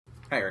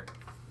Hi, Eric.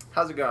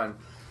 How's it going?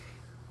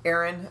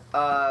 Aaron,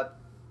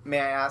 may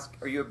I ask,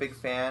 are you a big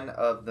fan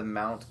of the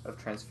Mount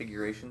of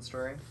Transfiguration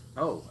story?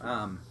 Oh,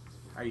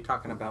 are you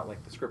talking about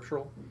like the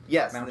scriptural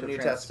Yes, Mount in the of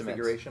New Testament.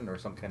 Transfiguration or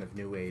some kind of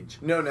New Age?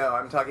 No,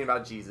 I'm talking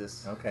about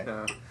Jesus. Okay.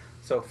 No.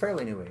 So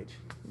fairly New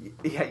Age.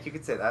 Yeah, you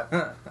could say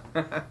that.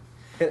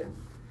 Hit it.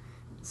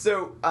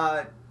 So,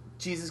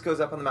 Jesus goes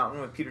up on the mountain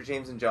with Peter,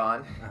 James, and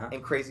John, Uh-huh.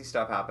 and crazy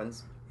stuff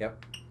happens.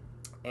 Yep.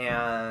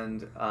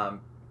 And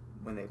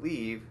when they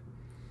leave,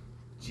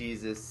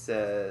 Jesus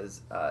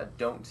says,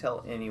 don't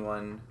tell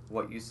anyone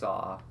what you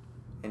saw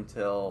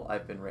until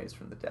I've been raised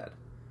from the dead.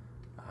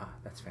 Ah,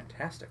 that's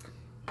fantastic.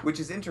 Which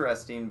is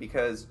interesting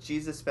because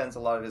Jesus spends a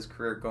lot of his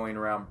career going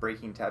around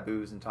breaking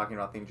taboos and talking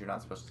about things you're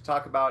not supposed to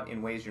talk about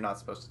in ways you're not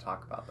supposed to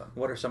talk about them.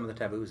 What are some of the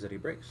taboos that he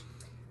breaks?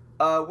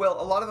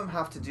 Well, a lot of them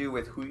have to do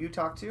with who you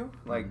talk to,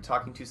 like Mhm.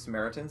 talking to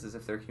Samaritans as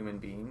if they're human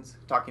beings,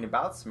 talking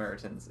about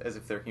Samaritans as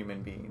if they're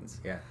human beings,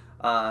 Yeah.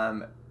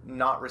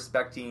 not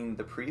respecting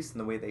the priests in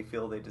the way they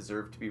feel they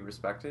deserve to be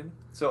respected.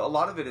 So a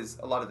lot of it is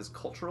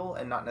cultural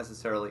and not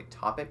necessarily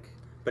topic.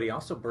 But he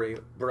also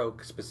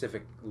broke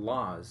specific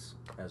laws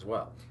as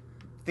well.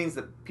 Things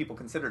that people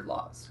considered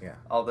laws. Yeah.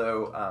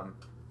 Although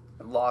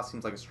law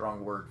seems like a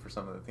strong word for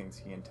some of the things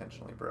he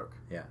intentionally broke.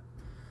 Yeah.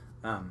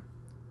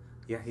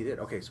 Yeah, he did.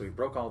 Okay, so he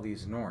broke all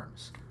these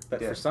norms. But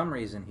He did. for some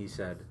reason he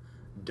said,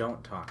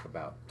 don't talk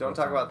about Don't what's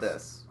talk on about this-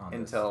 this on this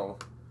until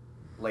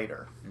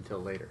later. until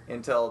later.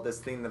 Until this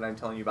thing that I'm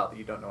telling you about that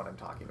you don't know what I'm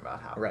talking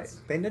about happens. Right.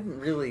 They didn't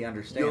really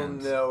understand. You'll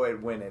know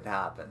it when it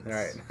happens.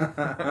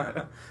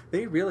 Right.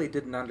 They really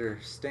didn't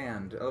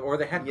understand, or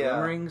they had Yeah.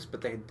 glimmerings,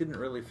 but they didn't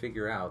really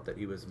figure out that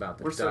he was about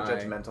to We're so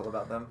die judgmental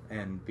about them.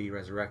 and be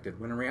resurrected.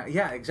 When in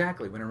yeah,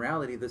 exactly. When in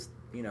reality, this,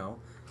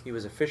 he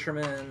was a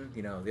fisherman.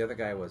 The other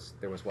guy was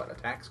a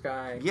tax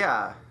guy.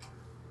 Yeah.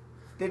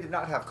 They did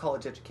not have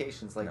college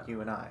educations like No.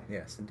 you and I.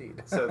 Yes,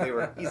 indeed. So they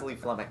were easily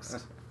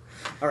flummoxed.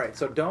 All right,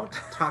 so don't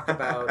talk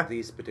about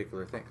these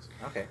particular things.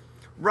 Okay.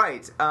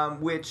 Right.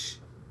 Which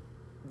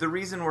the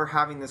reason we're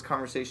having this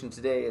conversation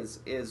today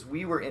is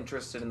we were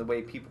interested in the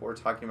way people were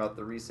talking about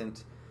the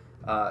recent.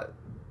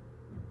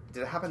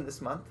 Did it happen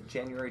this month,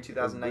 January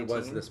 2019? It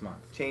was this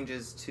month.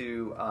 Changes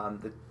to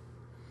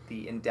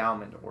the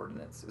endowment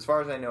ordinance. As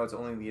far as I know, it's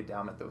only the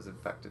endowment that was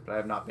affected. But I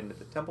have not been to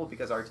the temple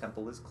because our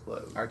temple is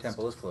closed. Our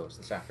temple is closed,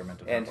 the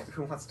Sacramento And temple.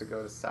 who wants to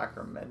go to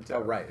Sacramento?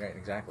 Oh, right,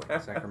 exactly.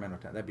 Sacramento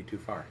temple. That'd be too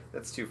far.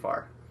 That's too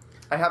far.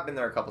 I have been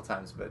there a couple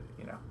times, but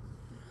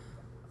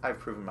I've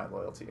proven my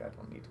loyalty. I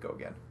don't need to go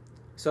again.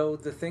 So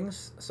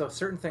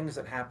certain things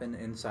that happen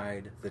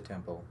inside the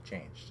temple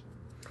changed.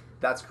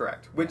 That's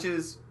correct. Which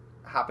is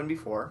happened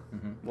before.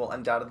 Mhm. Will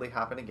undoubtedly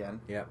happen again.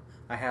 Yep.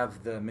 I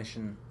have the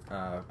mission.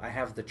 I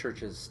have the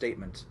church's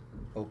statement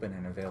open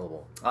and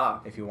available.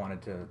 If you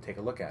wanted to take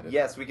a look at it.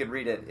 Yes, we could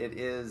read it.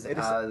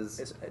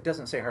 It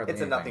doesn't say hardly it's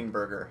a anything. nothing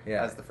burger,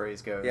 Yeah. as the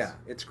phrase goes. Yeah,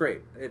 it's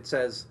great. It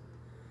says,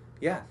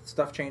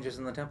 stuff changes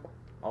in the temple.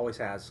 Always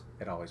has.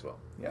 It always will.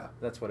 Yeah,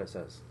 That's what it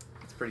says.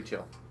 it's pretty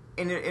chill.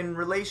 In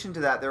relation to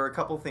that, there were a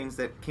couple things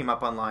that came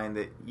up online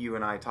that you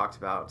and I talked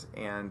about,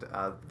 and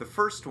the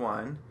first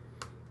one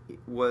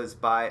was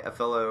by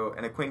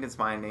an acquaintance of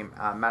mine named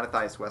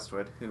Mattathias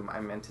Westwood, whom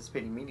I'm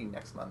anticipating meeting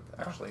next month,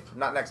 actually.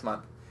 Not next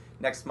month.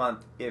 Next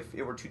month, if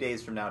it were 2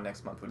 days from now,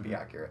 next month would be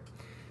accurate.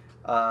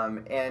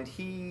 And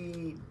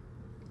he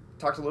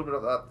talked a little bit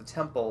about the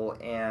temple,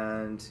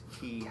 and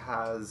he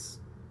has,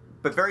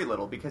 but very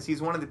little, because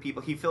he's one of the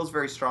people, he feels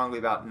very strongly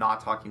about not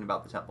talking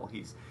about the temple.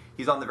 He's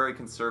on the very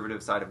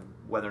conservative side of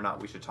whether or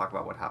not we should talk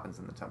about what happens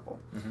in the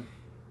temple.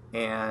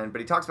 Mm-hmm. But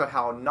he talks about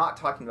how not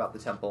talking about the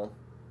temple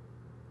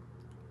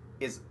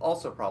is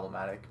also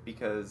problematic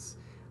because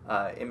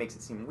it makes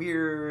it seem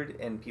weird,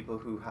 and people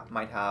who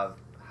might have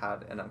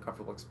had an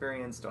uncomfortable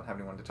experience don't have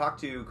anyone to talk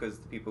to because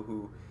the people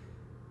who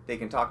they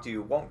can talk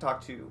to won't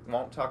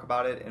talk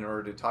about it. In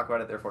order to talk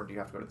about it, therefore, do you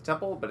have to go to the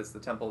temple? But it's the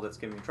temple that's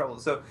giving you trouble.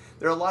 So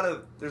there's a lot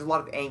of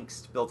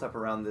angst built up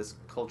around this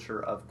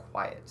culture of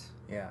quiet.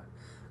 Yeah.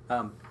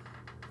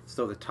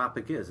 So the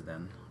topic is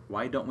then,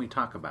 why don't we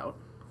talk about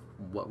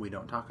what we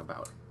don't talk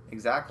about?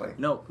 Exactly.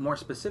 No, more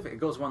specific. It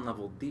goes one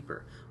level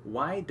deeper.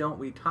 Why don't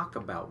we talk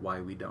about why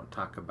we don't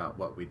talk about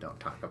what we don't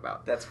talk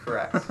about? That's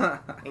correct.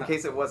 In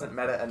case it wasn't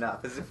meta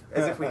enough,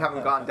 as if we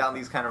haven't gone down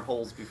these kind of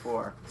holes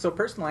before. So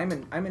personally,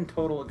 I'm in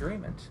total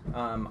agreement.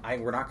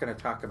 We're not going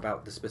to talk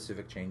about the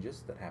specific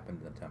changes that happened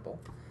in the temple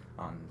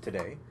on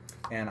today,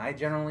 and I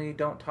generally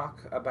don't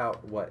talk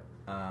about what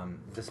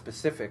the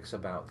specifics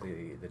about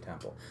the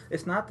temple.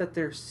 It's not that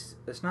they're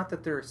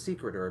a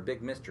secret or a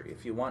big mystery.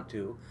 If you want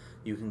to,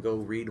 you can go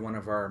read one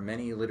of our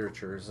many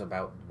literatures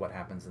about what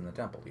happens in the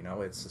temple.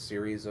 It's a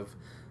series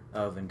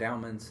of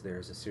endowments.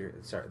 There's a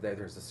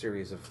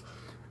series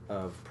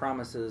of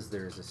promises.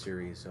 There's a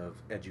series of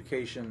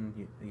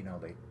education.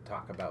 They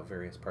talk about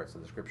various parts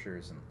of the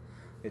scriptures, and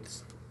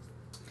it's.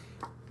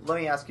 Let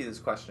me ask you this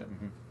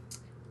question,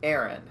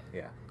 Aaron.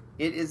 Yeah.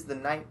 It is the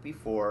night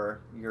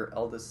before your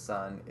eldest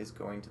son is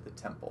going to the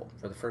temple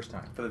For the first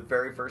time. for the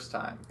very first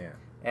time. Yeah.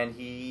 and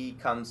he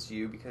comes to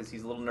you because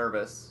he's a little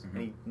nervous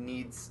and he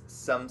needs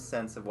some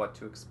sense of what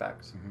to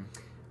expect.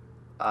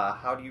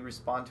 How do you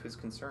respond to his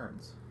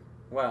concerns?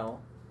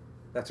 Well,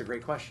 that's a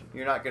great question.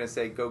 You're not going to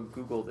say, go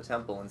Google the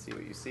temple and see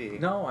what you see.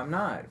 No, I'm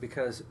not,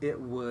 because if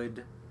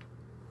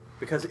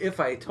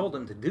I told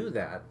him to do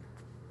that,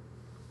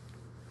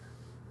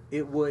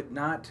 it would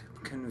not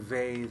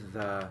convey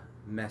the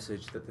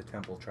message that the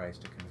temple tries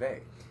to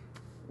convey.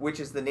 Which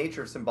is the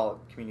nature of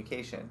symbolic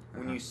communication.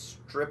 When you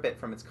strip it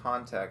from its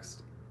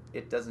context,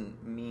 it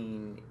doesn't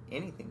mean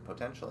anything,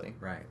 potentially.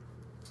 Right.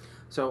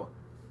 So,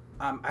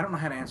 I don't know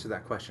how to answer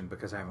that question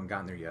because I haven't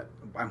gotten there yet.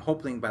 I'm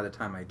hoping by the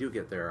time I do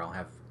get there, I'll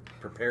have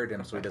prepared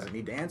him so he doesn't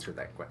need to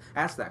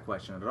ask that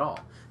question at all.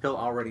 He'll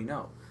already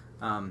know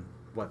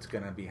what's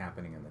going to be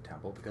happening in the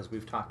temple because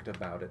we've talked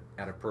about it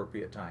at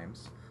appropriate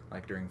times,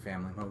 like during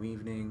family home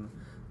evening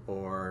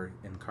or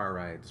in car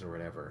rides or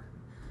whatever.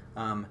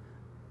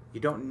 You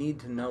don't need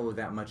to know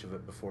that much of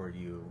it before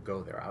you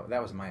go there.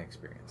 That was my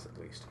experience,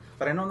 at least.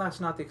 But I know that's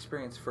not the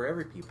experience for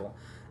every people.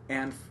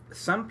 And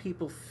some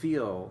people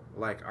feel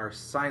like our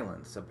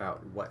silence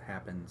about what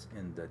happens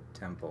in the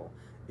temple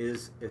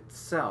is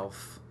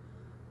itself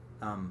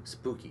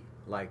spooky.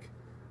 Like,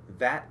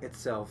 that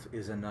itself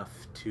is enough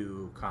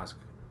to cause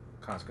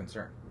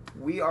concern.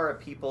 We are a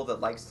people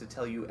that likes to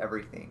tell you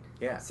everything.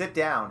 Yeah. Sit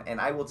down,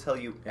 and I will tell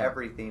you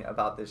everything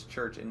about this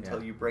church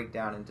until you break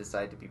down and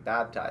decide to be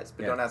baptized.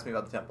 But don't ask me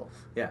about the temple.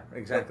 Yeah,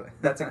 exactly.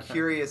 That's a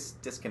curious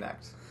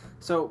disconnect.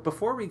 So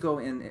before we go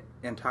in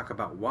and talk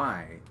about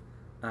why,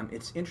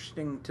 it's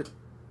interesting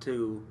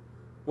to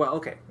well,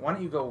 okay, why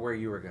don't you go where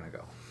you were going to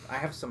go? I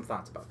have some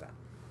thoughts about that.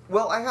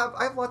 Well, I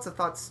have lots of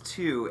thoughts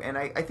too, and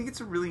I think it's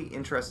a really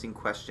interesting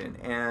question.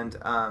 And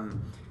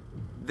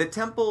the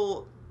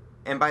temple,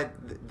 and by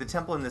the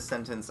temple in this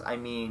sentence, I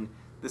mean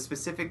the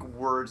specific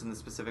words and the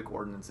specific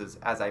ordinances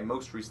as I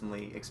most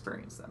recently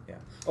experienced them. Yeah.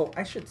 Oh,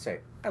 I should say,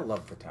 I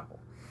love the temple.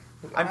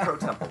 I'm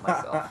pro-temple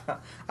myself.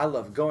 I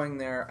love going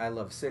there. I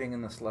love sitting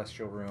in the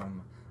celestial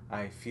room.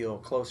 I feel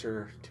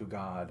closer to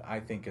God. I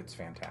think it's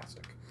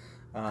fantastic.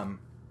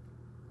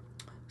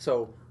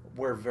 So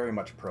we're very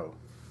much pro.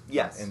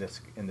 Yes. In this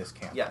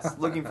camp. Yes.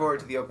 Looking forward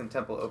to the open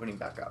temple opening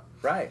back up.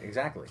 Right.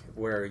 Exactly.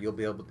 Where you'll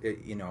be able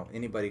to,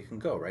 anybody can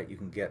go. Right. You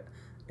can get.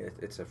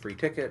 It's a free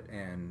ticket,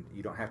 and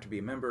you don't have to be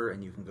a member,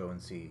 and you can go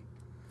and see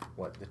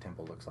what the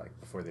temple looks like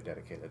before they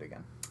dedicate it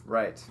again.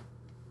 Right.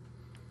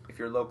 If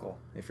you're local.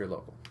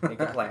 Make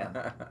a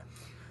plan.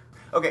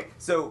 Okay,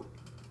 so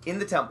in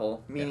the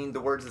temple, meaning the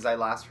words as I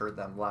last heard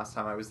them last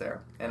time I was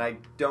there, and I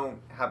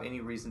don't have any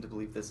reason to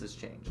believe this has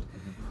changed.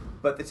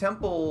 But the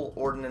temple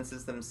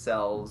ordinances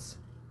themselves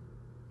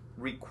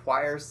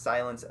require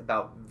silence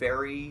about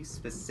very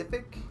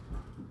specific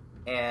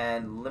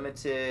and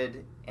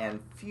limited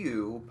and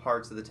few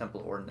parts of the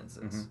temple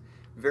ordinances.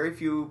 Very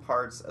few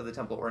parts of the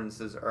temple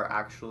ordinances are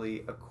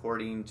actually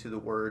according to the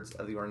words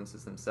of the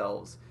ordinances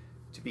themselves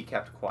to be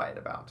kept quiet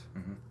about.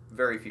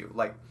 Very few.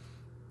 Like,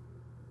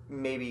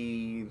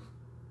 maybe,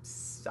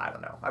 I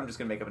don't know, I'm just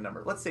going to make up a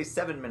number. Let's say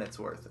 7 minutes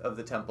worth of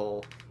the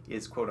temple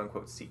is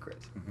quote-unquote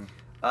secret.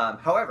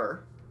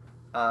 However,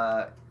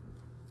 that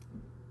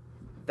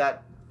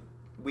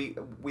we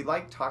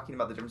like talking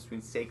about the difference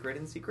between sacred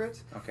and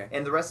secret. Okay.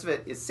 And the rest of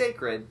it is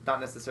sacred, not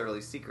necessarily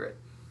secret.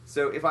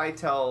 So if I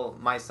tell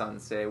my son,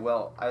 say,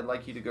 well, I'd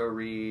like you to go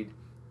read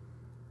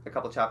a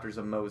couple chapters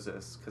of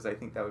Moses, because I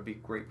think that would be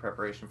great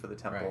preparation for the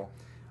temple.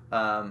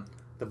 Right.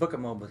 The Book of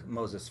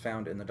Moses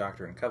found in the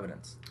Doctrine and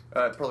Covenants.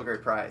 Pearl of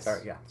Great Price.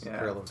 Sorry, it's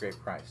Pearl of Great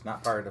Price.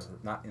 Not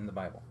in the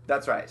Bible.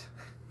 That's right.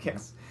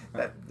 Yes.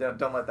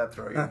 Don't let that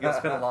throw you. You're going to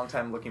spend a long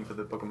time looking for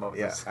the Book of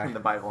Moses in the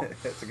Bible.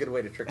 It's a good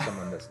way to trick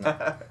someone that's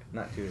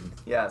not too...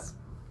 Yes.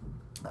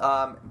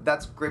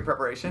 That's great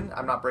preparation.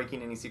 I'm not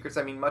breaking any secrets.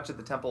 I mean, much of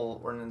the temple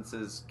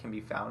ordinances can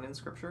be found in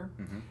Scripture,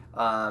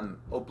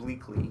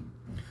 obliquely,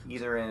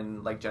 either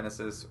in like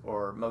Genesis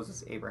or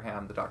Moses,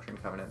 Abraham, the Doctrine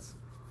and Covenants.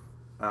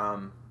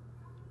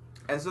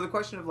 And so the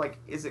question of like,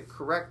 is it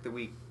correct that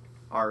we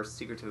are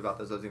secretive about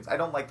those other things? I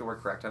don't like the word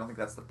correct. I don't think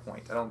that's the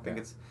point. I don't think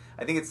it's.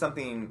 I think it's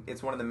something.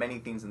 It's one of the many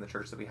things in the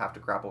church that we have to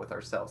grapple with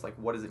ourselves. Like,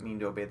 what does it mean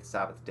to obey the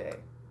Sabbath day?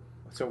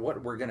 So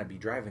what we're going to be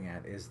driving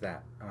at is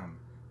that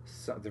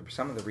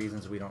some of the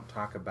reasons we don't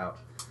talk about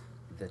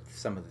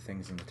some of the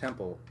things in the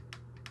temple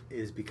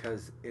is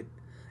because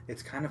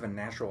it's kind of a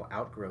natural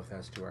outgrowth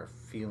as to our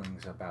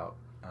feelings about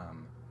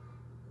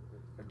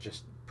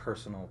just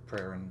personal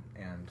prayer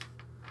and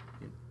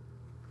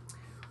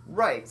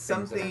right.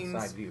 Some things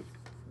inside view.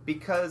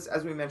 Because,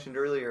 as we mentioned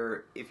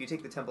earlier, if you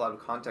take the temple out of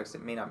context,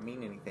 it may not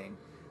mean anything.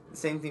 The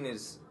same thing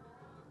is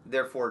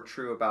therefore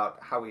true about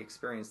how we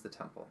experience the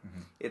temple.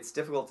 It's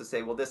difficult to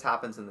say, well, this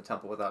happens in the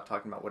temple without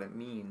talking about what it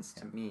means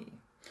to me.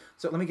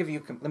 So let me give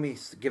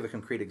a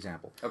concrete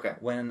example. Okay.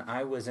 When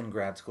I was in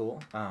grad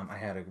school, I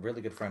had a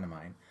really good friend of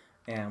mine,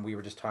 and we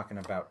were just talking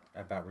about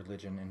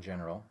religion in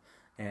general,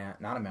 and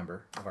not a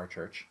member of our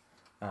church.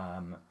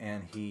 And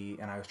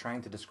I was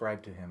trying to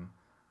describe to him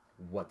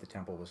what the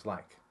temple was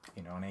like,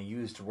 and I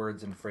used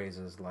words and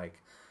phrases like,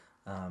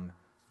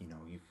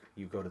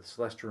 you go to the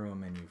celestial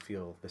room and you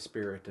feel the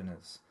spirit, and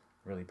it's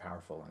really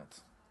powerful, and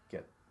it's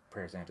get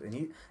prayers answered.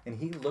 And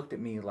he looked at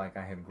me like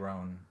I had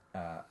grown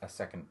a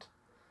second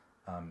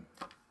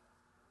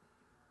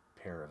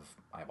pair of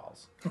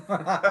eyeballs.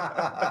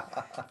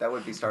 That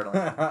would be startling.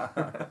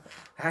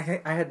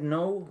 I had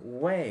no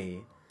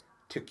way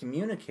to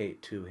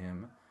communicate to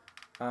him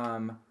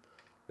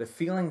the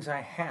feelings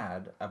I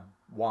had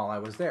while I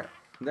was there.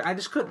 I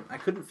just couldn't. I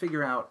couldn't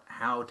figure out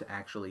how to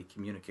actually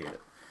communicate it.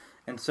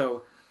 And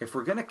so, if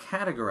we're going to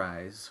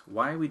categorize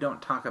why we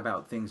don't talk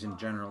about things in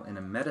general in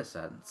a meta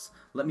sense,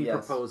 let me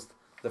propose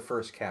the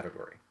first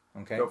category.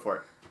 Okay? Go for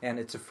it. And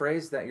it's a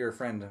phrase that your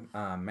friend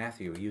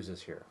Matthew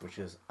uses here, which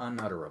is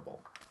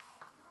unutterable.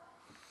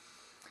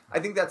 I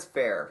think that's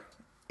fair.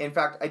 In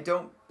fact, I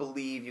don't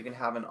believe you can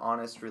have an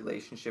honest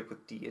relationship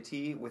with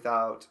deity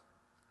without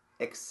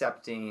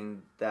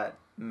accepting that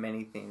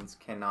many things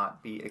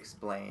cannot be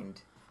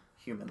explained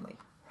humanly.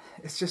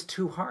 It's just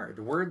too hard.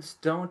 Words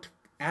don't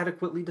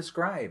adequately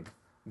describe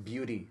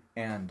beauty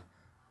and,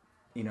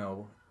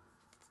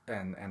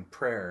 and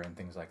prayer and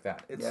things like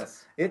that.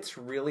 It's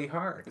really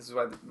hard. This is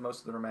why most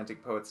of the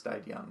romantic poets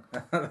died young.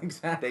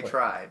 Exactly. They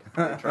tried.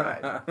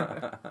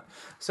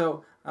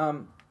 So,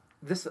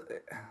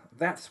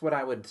 that's what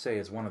I would say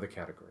is one of the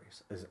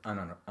categories, is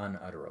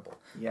unutterable.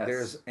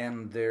 Yes.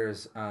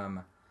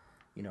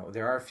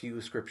 There are a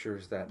few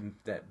scriptures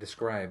that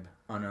describe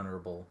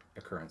unutterable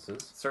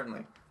occurrences.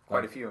 Certainly.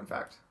 Quite a few, in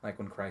fact. Like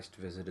when Christ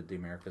visited the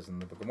Americas in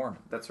the Book of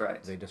Mormon. That's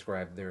right. They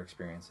describe their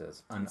experience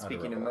as unutterable.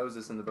 Speaking of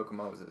Moses in the Book of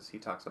Moses, he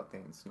talks about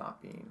things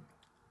not being...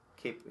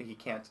 He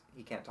can't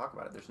talk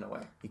about it. There's no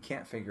way. He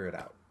can't figure it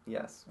out.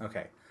 Yes.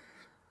 Okay.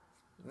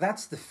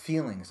 That's the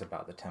feelings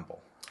about the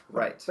temple.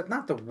 Right. But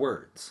not the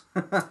words.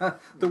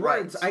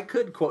 Words, I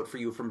could quote for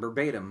you from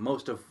verbatim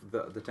most of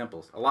the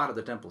temples, a lot of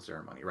the temple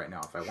ceremony right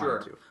now if I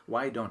wanted to.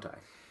 Why don't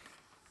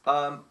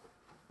I?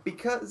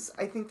 Because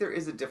I think there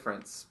is a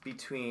difference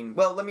between...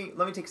 Well, let me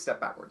take a step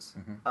backwards.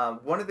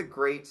 Mm-hmm. One of the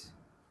great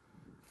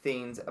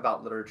things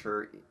about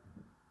literature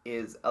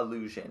is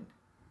allusion.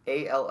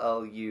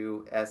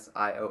 Allusion,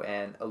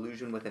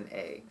 allusion with an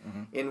A,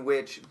 in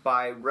which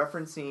by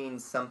referencing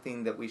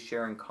something that we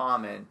share in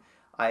common,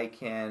 I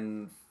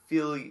can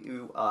fill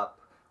you up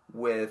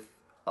with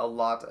a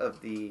lot of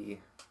the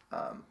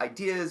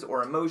ideas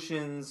or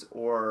emotions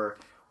or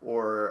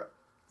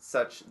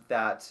such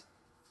that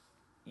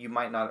you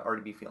might not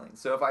already be feeling.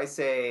 So if I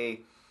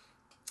say,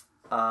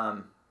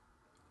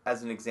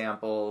 as an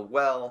example,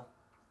 well,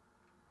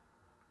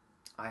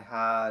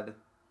 I'm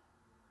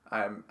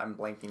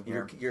blanking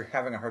here. You're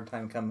having a hard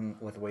time coming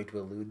with a way to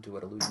allude to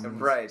what allusion means.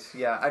 Right,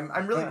 yeah.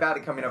 I'm really bad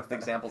at coming up with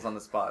examples on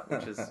the spot,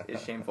 which is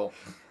shameful.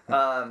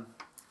 Well,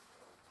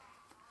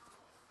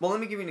 let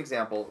me give you an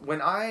example. When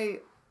I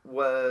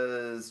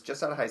was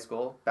just out of high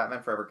school,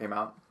 Batman Forever came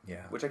out,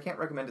 which I can't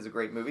recommend as a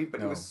great movie, but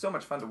it was so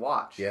much fun to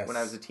watch when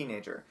I was a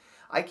teenager.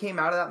 I came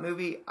out of that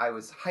movie, I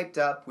was hyped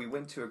up, we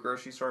went to a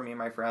grocery store, me and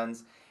my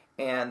friends,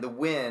 and the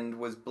wind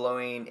was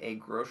blowing a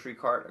grocery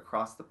cart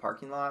across the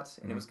parking lot,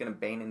 and it was going to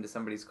bang into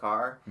somebody's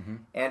car.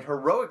 And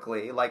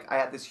heroically, I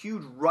had this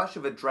huge rush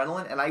of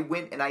adrenaline, and I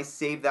went and I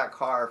saved that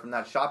car from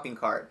that shopping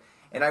cart.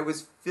 And I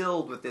was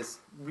filled with this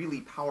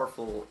really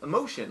powerful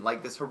emotion,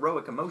 this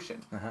heroic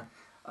emotion.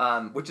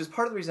 Which is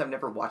part of the reason I've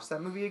never watched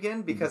that movie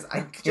again, because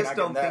I just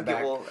don't think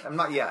it will...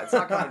 it's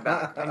not coming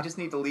back. I just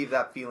need to leave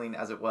that feeling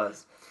as it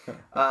was.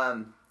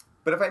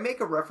 But if I make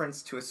a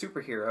reference to a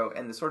superhero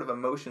and the sort of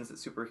emotions that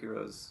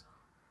superheroes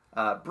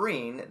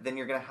bring, then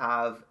you're going to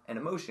have an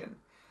emotion.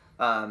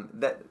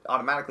 That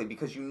automatically,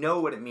 because you know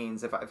what it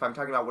means. If I'm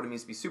talking about what it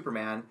means to be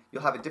Superman,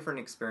 you'll have a different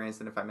experience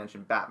than if I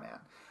mention Batman.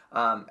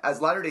 As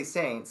Latter-day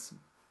Saints,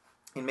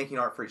 in making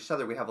art for each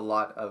other, we have a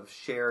lot of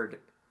shared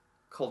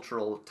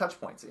cultural touch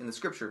points in the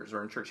scriptures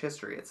or in church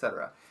history,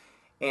 etc.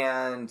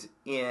 And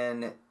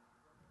in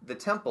the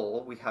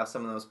temple, we have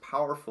some of those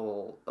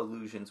powerful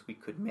allusions we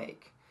could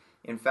make.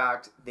 In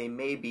fact, they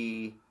may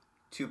be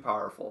too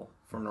powerful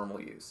for normal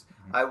use.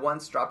 I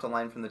once dropped a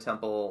line from the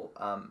temple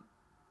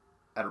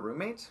at a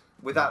roommate.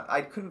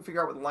 I couldn't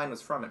figure out what the line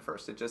was from at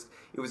first. It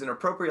was an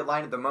appropriate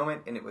line at the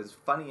moment, and it was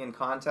funny in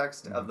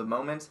context of the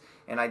moment,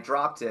 and I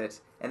dropped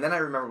it, and then I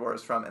remembered where it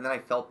was from, and then I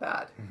felt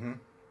bad.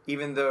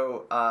 Even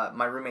though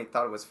my roommate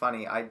thought it was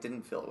funny, I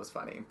didn't feel it was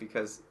funny,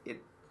 because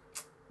it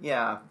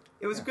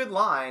was a good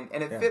line,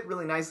 and it fit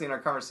really nicely in our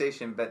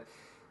conversation, but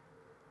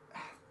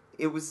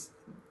it was...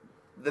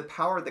 The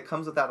power that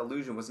comes with that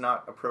illusion was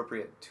not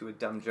appropriate to a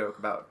dumb joke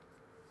about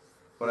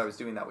what I was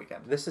doing that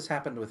weekend. This has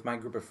happened with my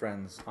group of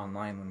friends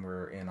online when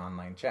we're in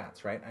online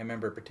chats, right? I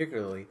remember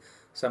particularly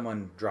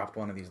someone dropped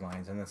one of these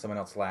lines, and then someone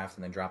else laughed,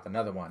 and then dropped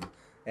another one.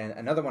 And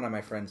another one of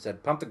my friends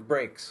said, "Pump the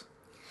brakes."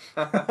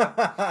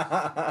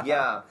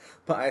 Yeah.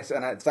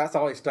 That's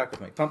always stuck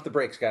with me. Pump the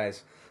brakes,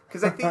 guys.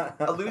 Because I think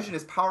illusion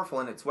is powerful,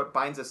 and it's what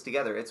binds us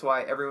together. It's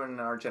why everyone in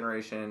our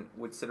generation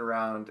would sit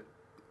around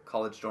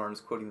college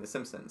dorms quoting The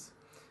Simpsons.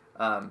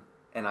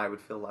 and I would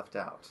feel left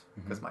out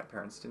because my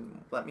parents didn't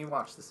let me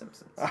watch The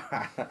Simpsons.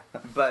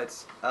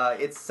 But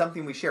it's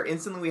something we share.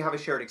 Instantly, we have a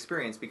shared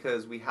experience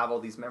because we have all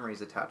these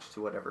memories attached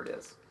to whatever it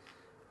is.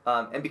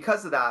 And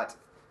because of that,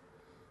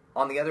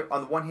 on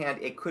the one hand,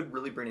 it could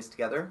really bring us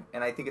together,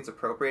 and I think it's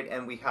appropriate.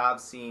 And we have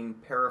seen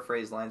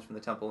paraphrased lines from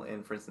the temple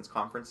in, for instance,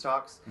 conference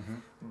talks.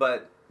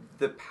 But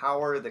the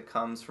power that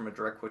comes from a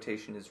direct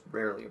quotation is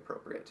rarely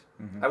appropriate.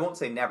 I won't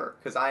say never,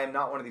 because I am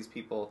not one of these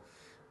people,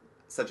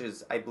 such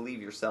as I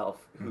believe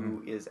yourself,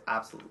 who is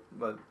absolutely,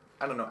 well,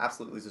 I don't know,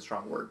 absolutely is a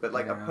strong word, but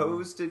like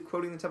opposed to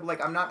quoting the temple.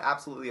 Like, I'm not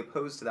absolutely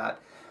opposed to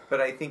that,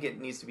 but I think it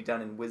needs to be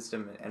done in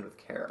wisdom and with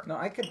care. No,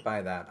 I could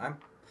buy that.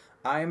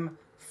 I'm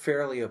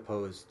fairly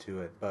opposed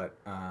to it, but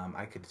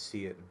I could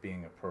see it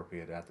being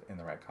appropriate in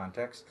the right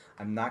context.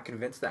 I'm not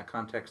convinced that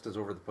context is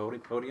over the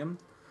podium.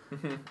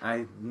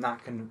 I'm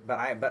not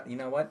but you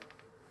know what?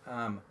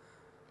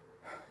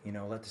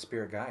 Let the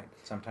Spirit guide.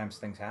 Sometimes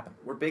things happen.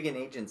 We're big in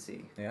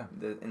agency. Yeah.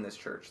 In this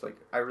church, like,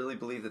 I really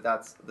believe that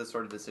that's the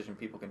sort of decision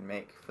people can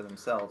make for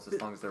themselves as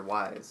long as they're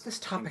wise. This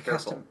topic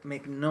has to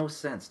make no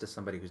sense to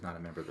somebody who's not a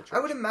member of the church. I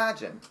would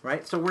imagine.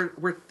 Right. So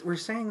we're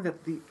saying that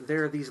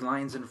there are these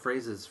lines and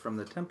phrases from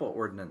the temple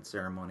ordinance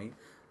ceremony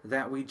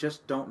that we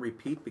just don't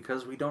repeat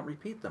because we don't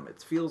repeat them.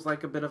 It feels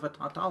like a bit of a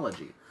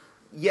tautology.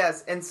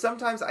 Yes, and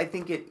sometimes I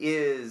think it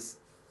is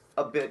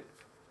a bit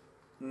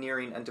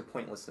nearing unto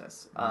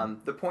pointlessness.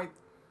 The point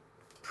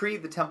pre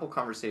the temple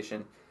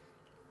conversation,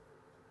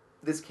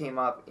 this came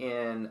up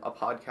in a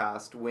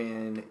podcast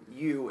when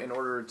you, in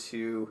order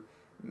to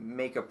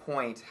make a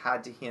point,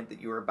 had to hint that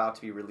you were about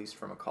to be released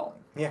from a calling.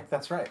 Yeah,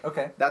 that's right.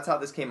 Okay. That's how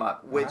this came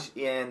up, which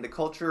in the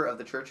culture of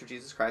the Church of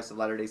Jesus Christ of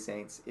Latter-day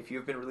Saints, if you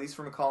have been released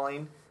from a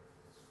calling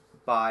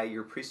by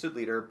your priesthood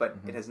leader, but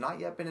it has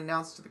not yet been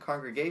announced to the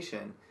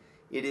congregation,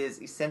 it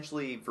is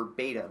essentially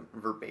verboten,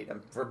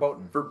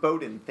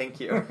 thank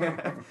you.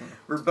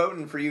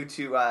 Verboten for you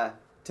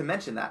to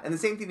mention that. And the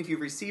same thing if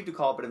you've received a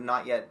call but have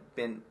not yet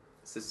been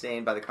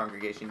sustained by the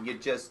congregation, you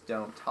just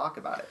don't talk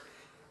about it.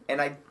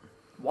 And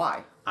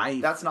why?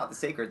 That's not the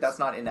sacred. That's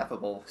not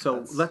ineffable.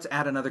 So let's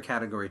add another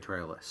category to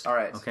our list. All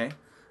right. Okay.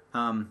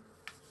 And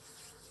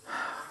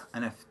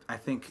I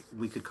think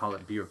we could call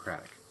it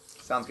bureaucratic.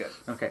 Sounds good.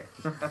 Okay.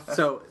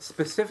 So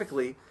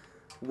specifically,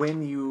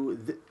 when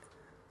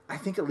I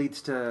think it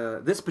leads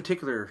to this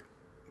particular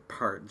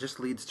part just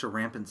leads to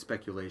rampant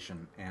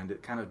speculation, and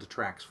it kind of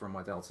detracts from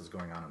what else is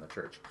going on in the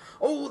church.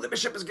 Oh, the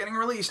bishop is getting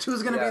released.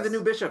 Who's going to be the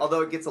new bishop?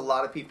 Although it gets a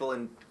lot of people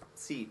in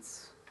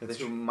seats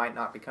who might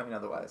not be coming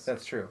otherwise.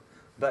 That's true.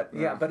 But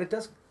but it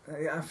does.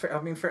 That's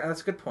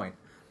a good point.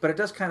 But it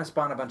does kind of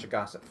spawn a bunch of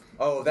gossip.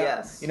 Oh,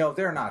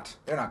 they're not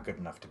good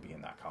enough to be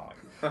in that calling.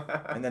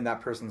 And then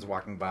that person's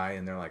walking by,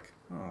 and they're like,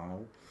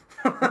 oh.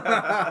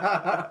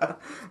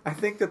 I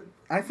think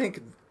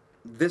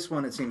this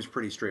one, it seems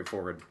pretty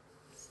straightforward.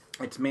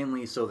 It's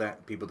mainly so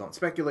that people don't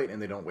speculate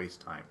and they don't waste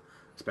time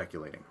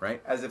speculating,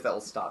 right? As if that will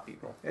stop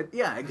people.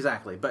 Yeah,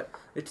 exactly. But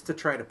it's to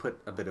try to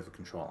put a bit of a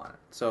control on it.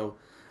 So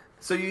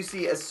you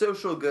see a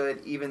social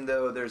good, even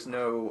though there's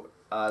no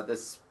the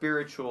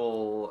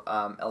spiritual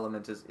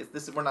element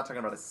we're not talking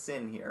about a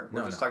sin here.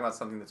 We're just talking about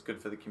something that's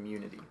good for the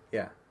community.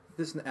 Yeah.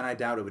 And I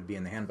doubt it would be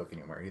in the handbook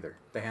anymore either.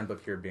 The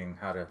handbook here being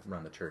how to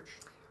run the church.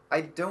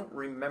 I don't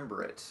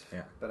remember it.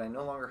 Yeah. But I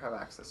no longer have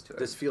access to it.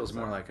 This feels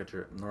more like a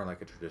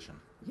tradition.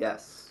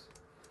 Yes.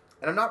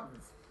 And I'm not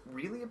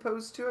really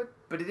opposed to it,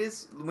 but it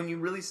is, when you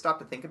really stop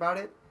to think about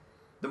it,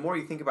 the more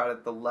you think about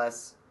it, the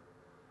less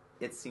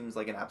it seems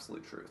like an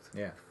absolute truth.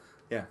 Yeah.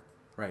 Yeah.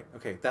 Right.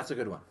 Okay. That's a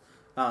good one.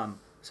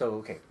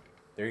 Okay.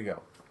 There you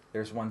go.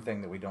 There's one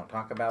thing that we don't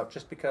talk about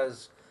just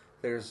because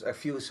there's a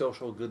few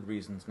social good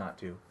reasons not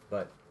to,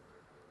 but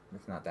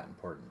it's not that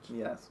important.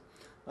 Yes.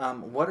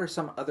 What are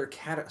some other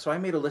categories? So I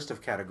made a list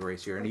of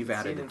categories here, and you've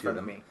added it to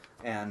them. Me.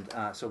 And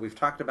so we've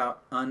talked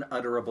about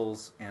unutterable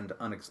and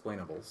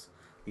unexplainables.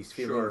 These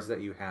feelings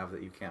that you have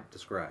that you can't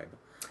describe.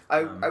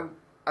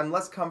 I'm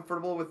less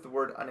comfortable with the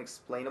word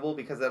unexplainable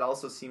because that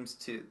also seems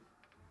to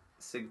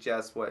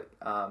suggest what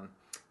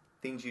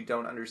things you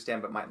don't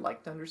understand but might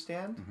like to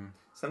understand. Mm-hmm.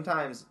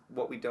 Sometimes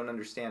what we don't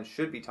understand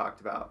should be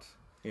talked about.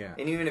 Yeah.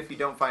 And even if you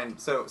don't find...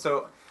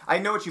 So I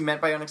know what you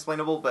meant by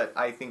unexplainable, but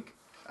I think...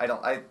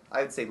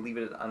 I'd say leave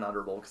it at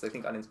unutterable because I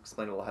think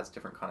unexplainable has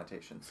different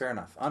connotations. Fair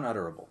enough.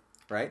 Unutterable,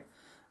 right?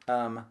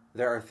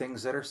 There are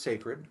things that are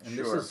sacred, and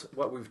this is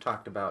what we've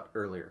talked about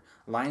earlier.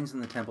 Lines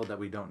in the temple that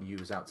we don't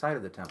use outside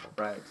of the temple.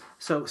 Right.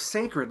 So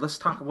sacred, let's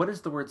talk, what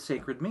does the word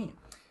sacred mean?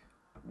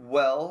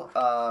 Well,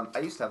 I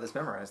used to have this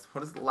memorized.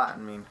 What does the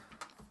Latin mean?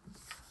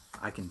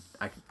 I can.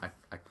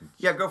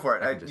 Yeah, go for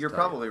it. You're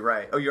probably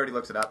right. Oh, you already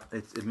looked it up?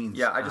 It means...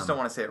 Yeah, I just don't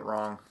want to say it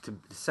wrong. To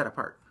set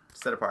apart.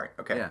 Set apart.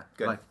 Okay, yeah,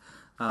 good.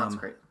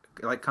 Consecrate.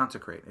 Like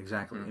consecrate,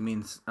 exactly. Mm. It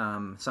means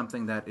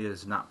something that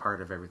is not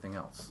part of everything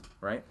else,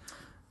 right?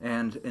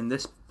 And in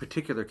this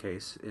particular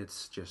case,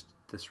 it's just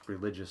this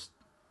religious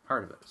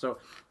part of it. So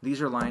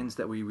these are lines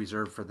that we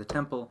reserve for the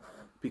temple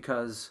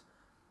because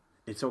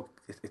it's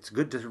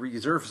good to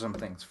reserve some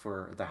things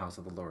for the house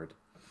of the Lord,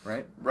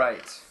 right?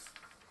 Right.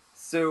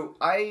 So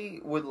I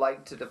would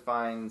like to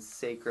define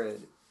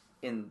sacred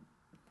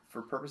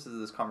for purposes of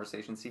this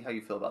conversation. See how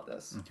you feel about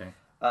this. Okay.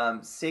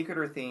 Sacred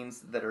are things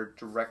that are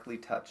directly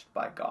touched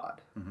by God.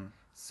 Mm-hmm.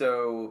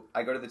 So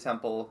I go to the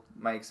temple.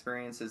 My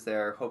experiences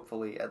there,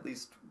 hopefully, at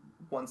least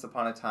once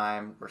upon a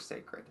time, were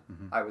sacred.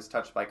 Mm-hmm. I was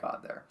touched by God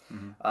there.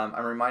 Mm-hmm.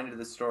 I'm reminded of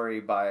the story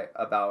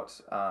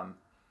about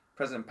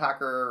President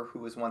Packer, who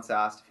was once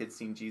asked if he'd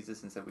seen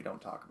Jesus and said, "We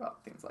don't talk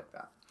about things like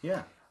that."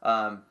 Yeah.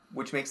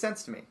 Which makes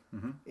sense to me.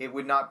 Mm-hmm. It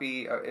would not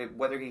be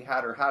whether he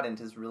had or hadn't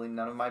is really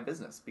none of my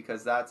business,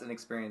 because that's an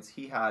experience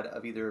he had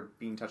of either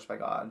being touched by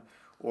God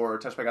or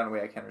touched by God in a way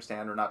I can't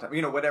understand, or not,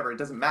 whatever. It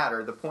doesn't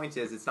matter. The point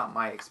is, it's not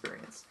my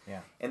experience. Yeah.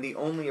 And the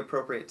only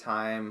appropriate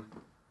time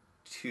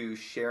to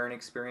share an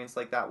experience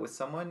like that with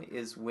someone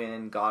is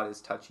when God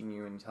is touching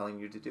you and telling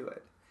you to do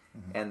it,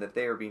 mm-hmm. and that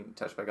they are being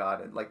touched by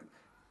God. And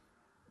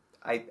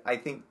I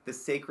think the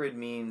sacred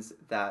means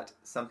that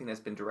something has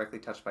been directly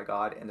touched by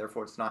God, and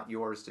therefore it's not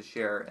yours to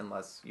share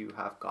unless you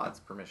have God's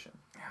permission.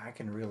 I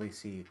can really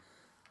see.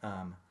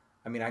 I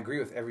agree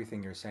with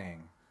everything you're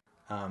saying.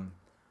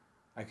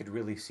 I could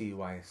really see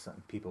why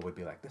some people would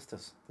be like, this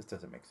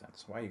doesn't make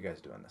sense. Why are you guys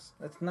doing this?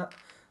 That's not.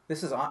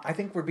 This is. I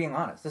think we're being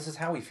honest. This is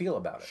how we feel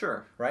about it.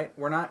 Sure. Right?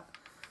 We're not.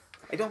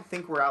 I don't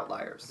think we're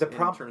outliers in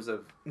terms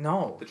of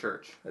the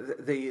church.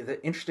 The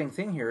interesting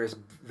thing here is,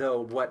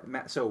 though,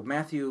 so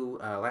Matthew,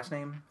 last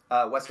name?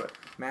 Westwood.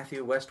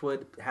 Matthew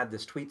Westwood had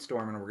this tweet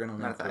storm, and we're going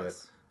to link to it.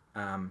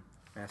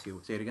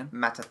 Matthew, say it again?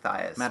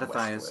 Mattathias.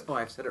 Westwood. Oh,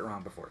 I've said it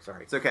wrong before.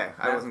 Sorry. It's okay.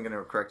 I wasn't going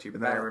to correct you, but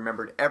then I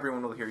remembered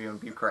everyone will hear you and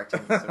be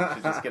correcting me, so we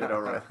should just get it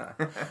over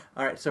with.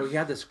 All right, so he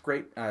had this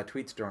great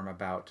tweet storm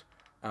about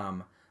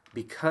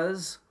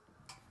because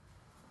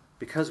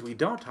we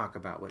don't talk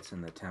about what's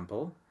in the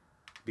temple,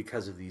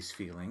 because of these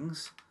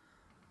feelings,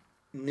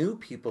 new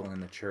people in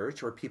the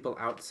church or people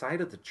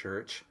outside of the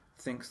church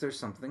thinks there's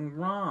something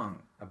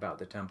wrong about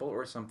the temple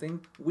or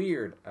something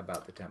weird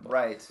about the temple.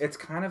 Right. It's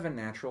kind of a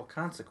natural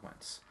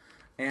consequence.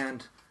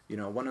 And,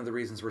 one of the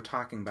reasons we're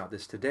talking about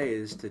this today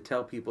is to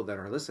tell people that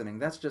are listening,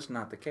 that's just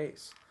not the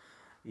case.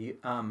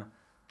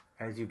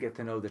 As you get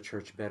to know the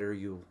church better,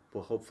 you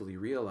will hopefully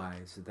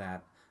realize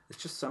that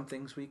it's just some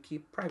things we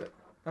keep private.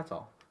 That's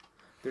all.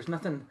 There's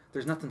nothing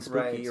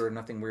spooky or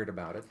nothing weird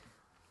about it.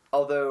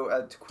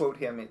 Although, to quote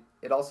him,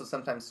 it also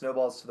sometimes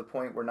snowballs to the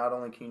point where not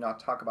only can you not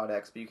talk about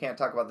X, but you can't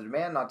talk about the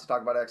demand not to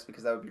talk about X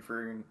because that would be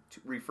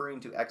referring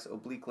to X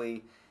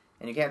obliquely.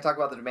 And you can't talk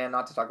about the demand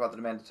not to talk about the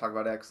demand to talk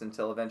about X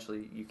until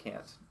eventually you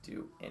can't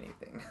do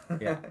anything.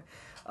 Yeah.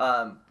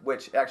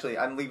 Which, actually,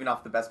 I'm leaving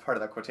off the best part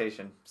of that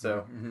quotation.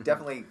 So mm-hmm.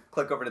 definitely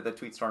click over to the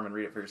tweet storm and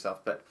read it for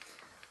yourself. But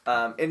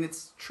and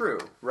it's true,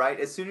 right?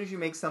 As soon as you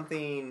make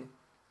something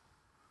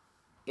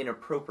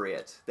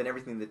inappropriate, then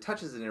everything that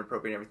touches is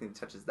inappropriate, and everything that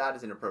touches that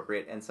is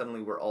inappropriate, and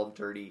suddenly we're all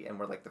dirty, and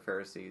we're like the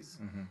Pharisees,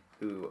 mm-hmm.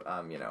 who,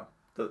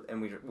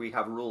 and we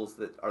have rules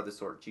that are the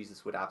sort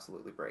Jesus would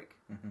absolutely break.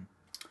 Mm-hmm.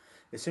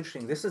 It's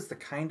interesting. This is the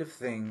kind of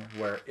thing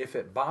where if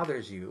it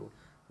bothers you,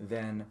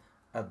 then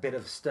a bit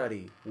of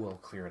study will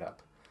clear it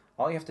up.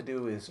 All you have to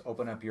do is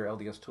open up your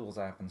LDS Tools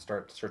app and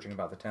start searching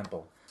about the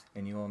temple,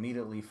 and you will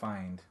immediately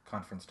find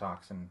conference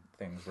talks and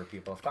things where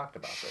people have talked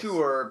about this.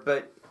 Sure,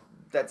 but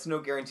that's no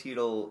guarantee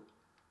it'll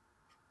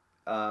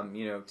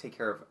take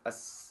care of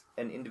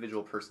an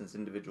individual person's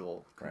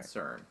individual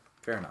concern. Right.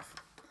 Fair enough.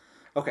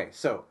 Okay,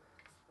 so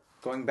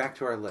going back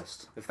to our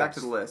list. Back to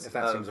the list. If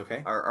that seems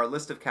okay. Our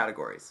list of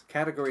categories.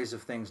 Categories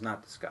of things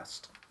not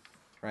discussed,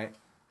 right?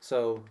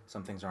 So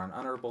some things are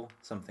unhonorable,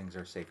 some things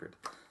are sacred.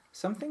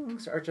 Some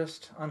things are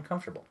just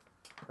uncomfortable,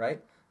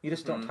 right? You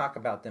just don't talk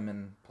about them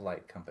in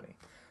polite company.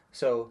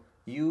 So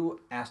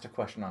you asked a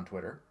question on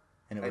Twitter.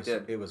 And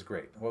it was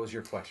great. What was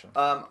your question?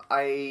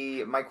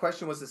 My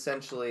question was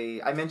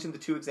essentially, I mentioned the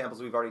two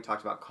examples we've already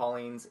talked about,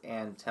 callings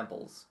and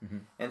temples, mm-hmm.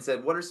 and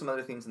said, what are some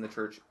other things in the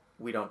church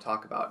we don't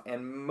talk about?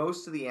 And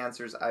most of the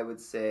answers, I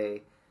would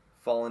say,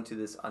 fall into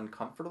this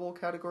uncomfortable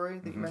category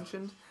that mm-hmm. you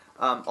mentioned.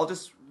 I'll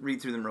just read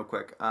through them real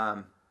quick.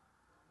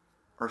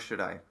 Or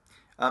should I?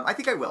 I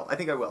think I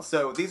will.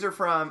 So these are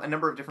from a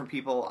number of different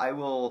people.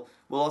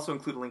 We'll also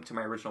include a link to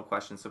my original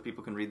question so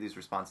people can read these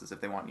responses if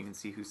they want. You can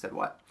see who said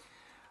what.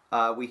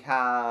 We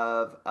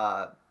have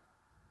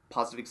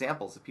positive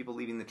examples of people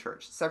leaving the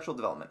church: sexual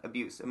development,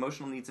 abuse,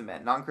 emotional needs of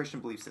men, non-Christian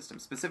belief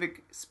systems,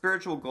 specific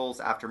spiritual goals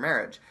after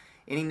marriage,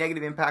 any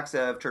negative impacts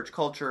of church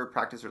culture,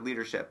 practice, or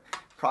leadership,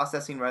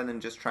 processing rather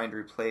than just trying to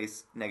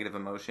replace negative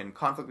emotion,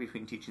 conflict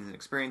between teachings and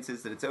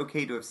experiences, that it's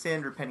okay to have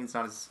sinned, repenting is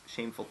not a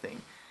shameful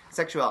thing,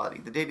 sexuality,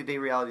 the day-to-day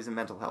realities of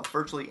mental health,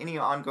 virtually any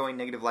ongoing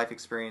negative life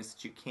experience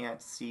that you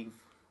can't see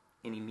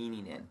any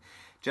meaning in.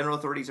 General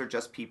authorities are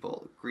just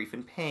people. Grief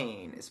and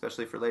pain,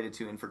 especially if related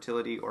to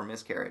infertility or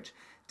miscarriage.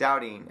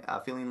 Doubting,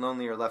 feeling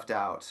lonely or left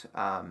out,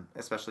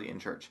 especially in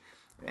church.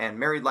 And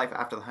married life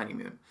after the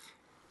honeymoon.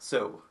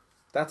 So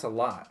that's a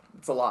lot.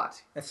 It's a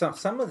lot. And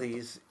some of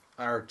these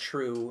are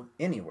true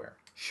anywhere.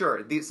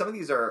 Sure. Some of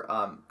these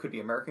are could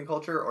be American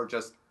culture or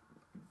just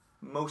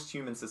most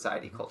human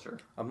society culture.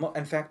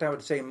 In fact, I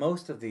would say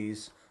most of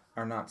these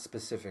are not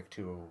specific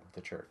to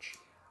the church.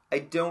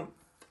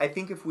 I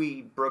think if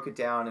we broke it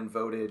down and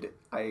voted,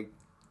 I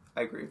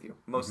agree with you.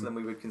 Most of them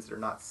we would consider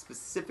not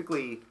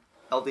specifically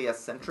LDS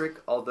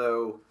centric,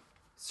 although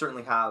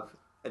certainly have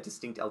a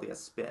distinct LDS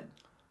spin.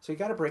 So you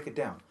got to break it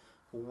down.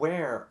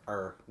 Where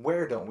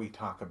don't we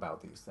talk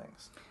about these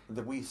things?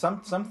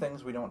 Some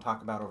things we don't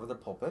talk about over the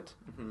pulpit.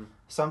 Mm-hmm.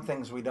 Some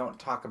things we don't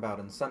talk about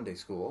in Sunday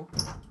school,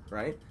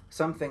 right?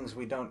 Some things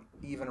we don't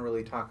even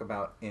really talk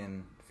about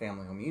in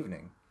family home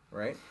evening,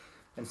 right?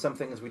 And some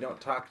things we don't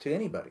talk to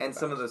anybody and about.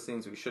 Some of those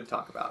things we should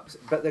talk about.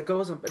 But it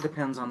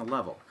depends on the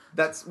level.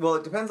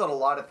 It depends on a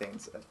lot of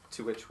things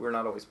to which we're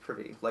not always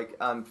privy. Like,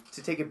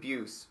 to take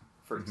abuse,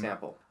 for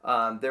example.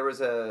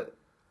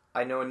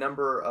 I know a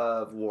number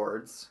of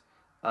wards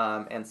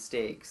and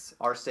stakes.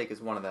 Our stake is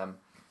one of them,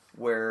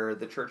 where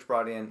the church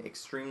brought in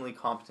extremely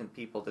competent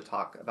people to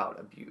talk about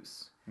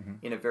abuse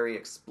in a very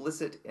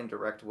explicit and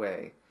direct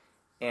way.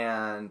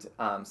 And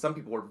some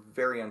people were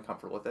very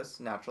uncomfortable with this,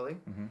 naturally.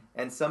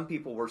 And some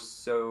people were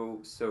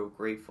so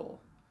grateful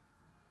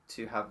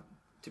to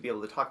be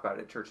able to talk about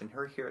it at church and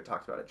hear it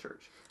talked about at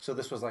church. So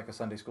this was like a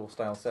Sunday school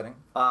style setting?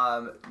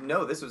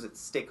 No, this was at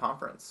stake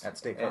conference. At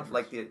stake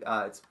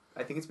conference.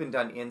 I think it's been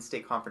done in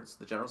stake conference,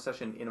 the general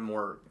session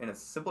in a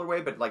simpler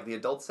way, but like the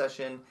adult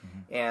session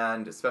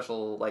and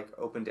special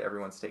open to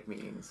everyone stake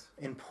meetings.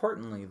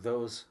 Importantly,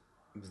 those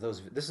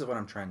this is what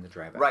I'm trying to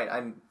drive at. Right,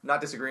 I'm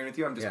not disagreeing with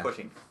you. I'm just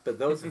pushing. But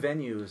those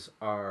venues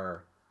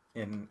are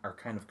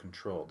kind of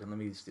controlled. And let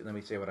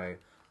me say what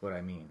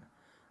I mean.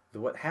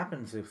 What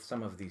happens with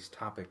some of these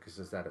topics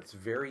is that it's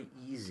very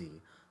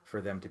easy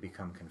for them to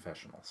become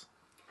confessionals.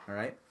 All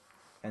right?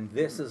 And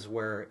this is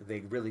where they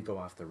really go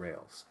off the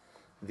rails.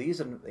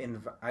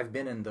 I've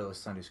been in those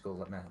Sunday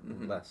school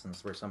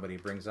lessons where somebody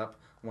brings up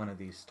one of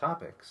these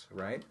topics,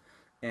 right?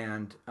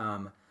 And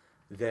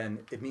then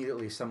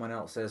immediately someone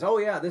else says, "Oh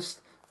yeah,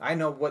 I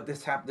know what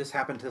this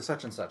happened to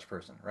such and such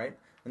person," right?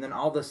 And then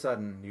all of a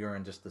sudden you're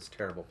in just this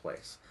terrible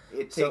place.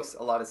 It takes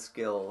a lot of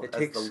skill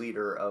as the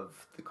leader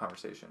of the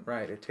conversation.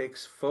 Right. It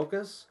takes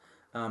focus.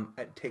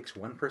 It takes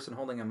one person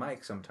holding a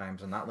mic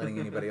sometimes and not letting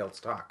anybody else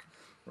talk,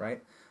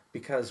 right?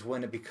 Because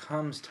when it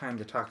becomes time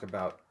to talk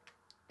about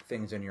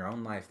things in your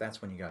own life,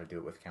 that's when you got to do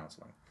it with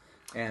counseling.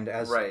 And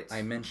as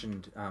I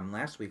mentioned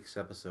last week's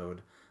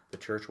episode, the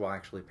church will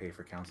actually pay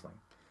for counseling.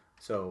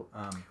 So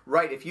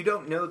right, if you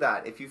don't know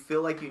that, if you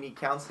feel like you need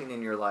counseling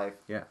in your life,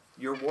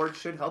 your ward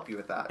should help you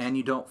with that. And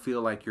you don't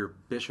feel like your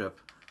bishop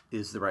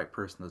is the right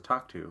person to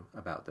talk to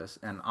about this,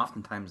 and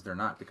oftentimes they're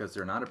not, because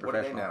they're not a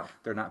professional. What do they know?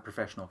 They're not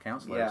professional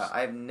counselors. Yeah,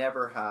 I've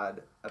never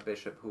had a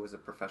bishop who was a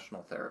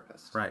professional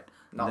therapist. Right.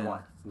 Not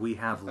one. We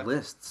have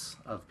lists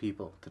of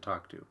people to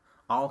talk to,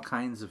 all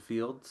kinds of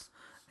fields,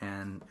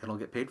 and it'll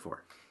get paid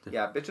for.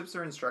 Yeah, bishops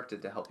are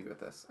instructed to help you with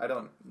this. I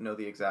don't know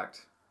the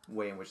exact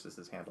way in which this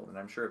is handled, and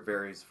I'm sure it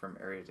varies from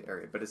area to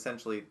area, but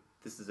essentially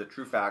this is a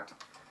true fact.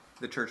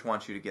 The church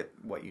wants you to get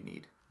what you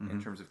need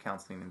in terms of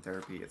counseling and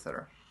therapy,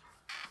 etc.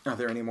 Are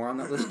there any more on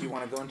that list you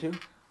want to go into?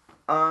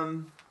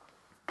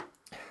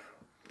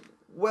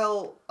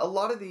 Well, a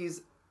lot of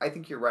these, I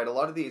think you're right, a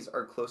lot of these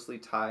are closely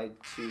tied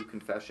to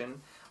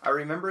confession. I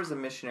remember as a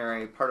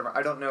missionary,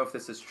 I don't know if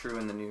this is true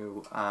in the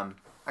new,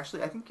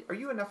 actually, I think, are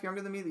you enough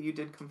younger than me that you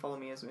did Come Follow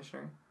Me as a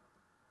missionary?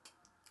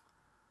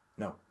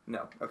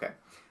 No, okay.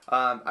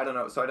 I don't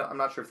know, so I'm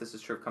not sure if this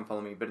is true of Come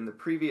Follow Me, but in the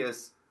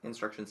previous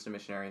instructions to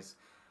missionaries,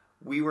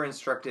 we were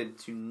instructed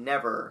to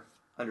never,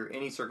 under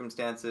any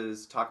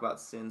circumstances, talk about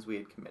sins we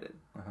had committed.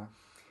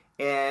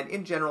 And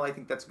in general, I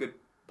think that's a good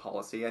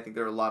policy. I think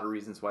there are a lot of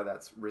reasons why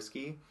that's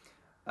risky.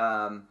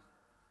 But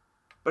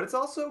it's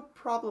also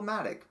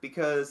problematic,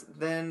 because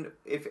then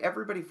if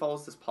everybody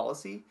follows this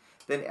policy,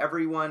 then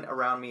everyone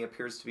around me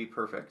appears to be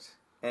perfect.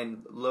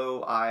 And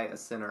lo, I, a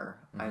sinner,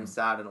 I am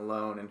sad and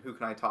alone, and who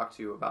can I talk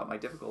to about my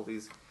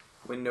difficulties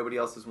when nobody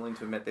else is willing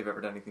to admit they've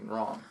ever done anything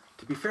wrong?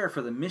 To be fair,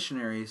 for the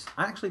missionaries,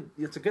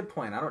 it's a good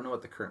point. I don't know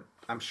what the current,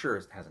 I'm sure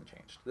it hasn't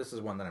changed. This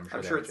is one that I'm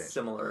sure it's changed.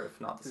 Similar,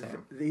 if not the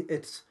same.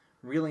 It's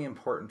really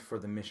important for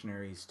the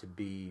missionaries to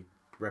be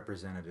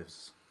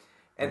representatives.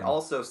 And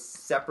also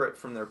separate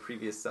from their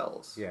previous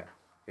selves. Yeah.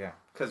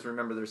 Because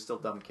remember, they're still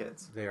dumb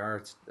kids. They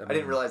are. I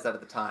didn't realize that at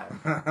the time.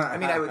 I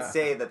mean, I would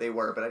say that they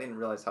were, but I didn't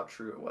realize how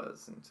true it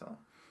was until.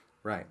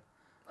 Right.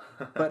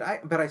 But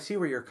I see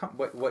where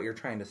what you're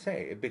trying to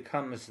say. It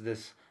becomes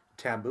this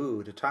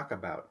taboo to talk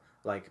about,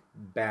 like,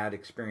 bad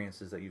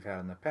experiences that you've had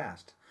in the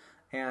past.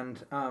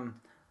 And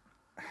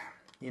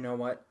you know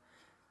what?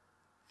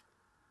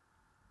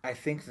 I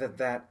think that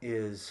there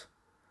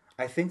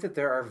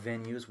are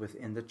venues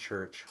within the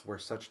church where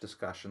such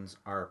discussions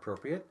are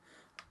appropriate.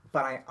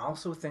 But I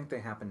also think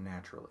they happen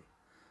naturally.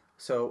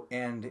 So,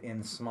 and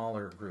in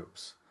smaller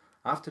groups.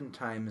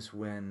 Oftentimes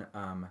when,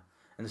 and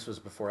this was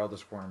before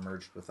Elders Quorum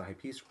merged with the high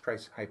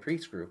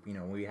priest group,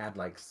 we had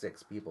like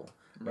 6 people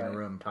in a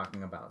room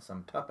talking about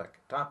some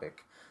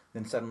topic,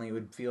 then suddenly it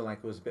would feel like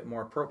it was a bit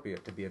more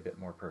appropriate to be a bit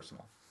more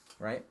personal,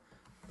 right?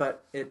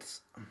 But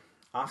it's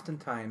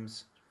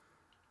oftentimes,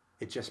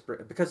 because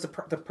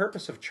the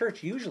purpose of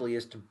church usually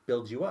is to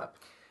build you up.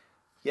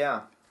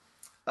 Yeah.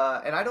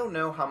 And I don't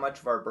know how much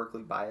of our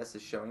Berkeley bias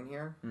is showing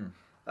here.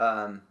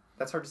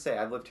 That's hard to say.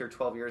 I've lived here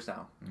 12 years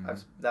now.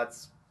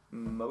 That's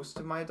most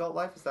of my adult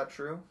life. Is that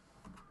true?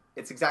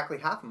 It's exactly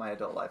half of my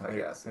adult life, I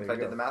guess, if I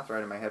did the math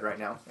right in my head right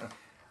now.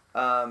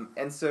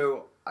 And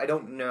so I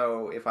don't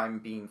know if I'm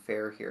being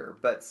fair here.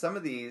 But some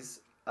of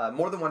these,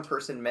 more than one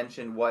person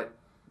mentioned what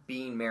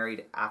being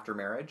married after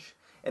marriage.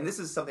 And this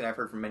is something I've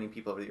heard from many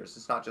people over the years.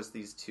 It's not just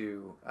these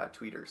two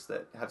tweeters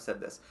that have said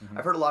this.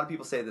 I've heard a lot of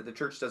people say that the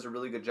church does a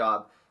really good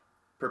job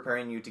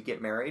preparing you to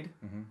get married,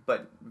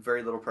 but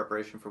very little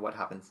preparation for what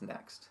happens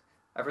next.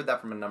 I've heard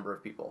that from a number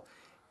of people.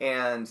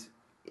 And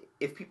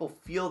if people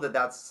feel that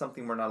that's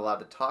something we're not allowed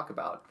to talk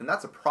about, then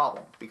that's a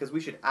problem, because we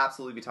should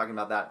absolutely be talking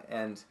about that.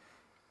 And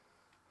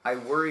I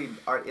worried,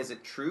 is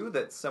it true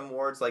that some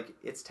wards, like,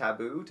 it's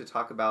taboo to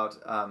talk about,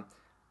 I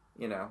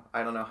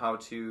don't know how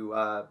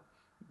to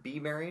be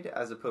married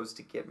as opposed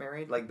to get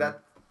married? Like,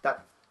 that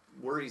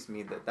worries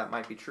me that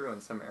might be true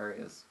in some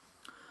areas.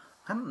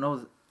 I don't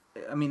know.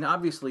 I mean,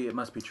 obviously it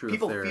must be true.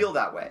 People feel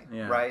that way,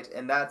 yeah. Right?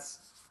 And that's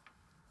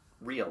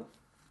real.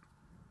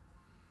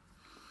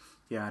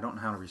 Yeah, I don't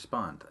know how to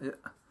respond.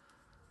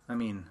 I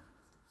mean,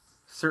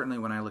 certainly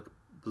when I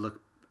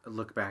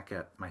look back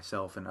at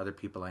myself and other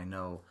people I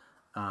know,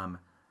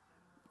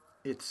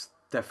 it's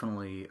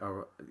definitely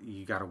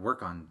you got to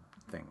work on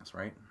things,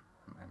 right?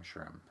 I'm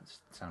sure I'm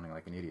sounding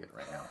like an idiot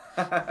right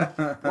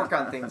now. Work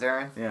on things,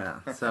 Aaron. Yeah.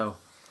 So,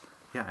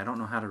 yeah, I don't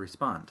know how to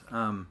respond.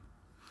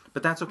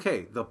 But that's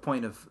okay. The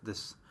point of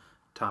this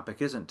topic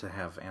isn't to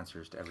have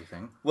answers to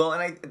everything. Well,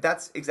 and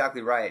that's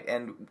exactly right.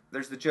 And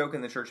there's the joke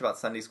in the church about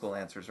Sunday school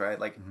answers, right?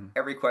 Like,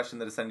 every question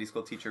that a Sunday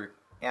school teacher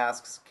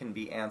asks can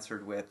be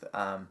answered with,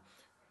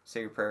 say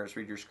your prayers,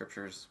 read your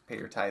scriptures, pay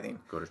your tithing.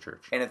 Go to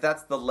church. And if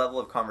that's the level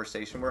of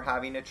conversation we're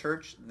having at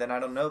church, then I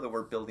don't know that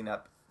we're building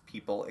up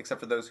people, except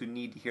for those who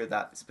need to hear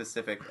that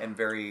specific and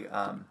very...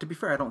 To be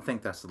fair, I don't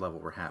think that's the level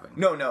we're having.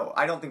 No,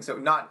 I don't think so.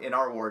 Not in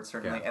our ward,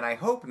 certainly. Yeah. And I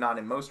hope not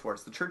in most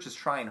wards. The church is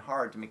trying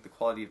hard to make the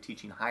quality of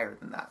teaching higher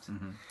than that.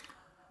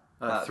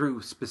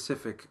 Through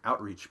specific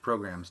outreach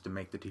programs to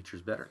make the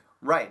teachers better.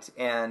 Right,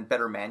 and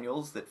better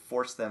manuals that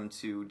force them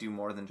to do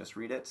more than just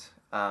read it.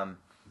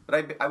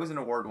 But I was in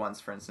a ward once,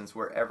 for instance,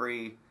 where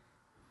every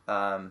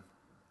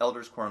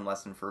elders quorum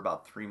lesson for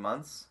about 3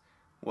 months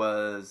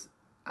was...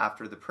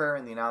 After the prayer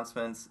and the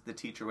announcements, the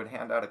teacher would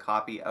hand out a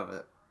copy of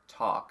a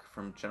talk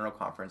from General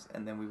Conference,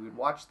 and then we would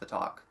watch the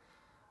talk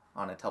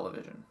on a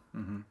television.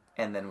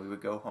 And then we would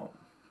go home.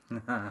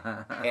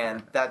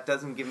 And that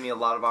doesn't give me a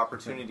lot of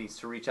opportunities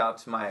to reach out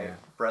to my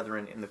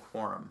brethren in the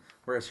quorum.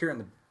 Whereas here in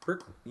the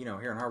Berkeley,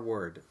 here in our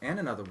ward and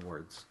in other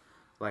wards,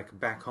 like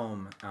back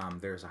home,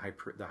 there's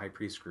the high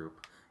priest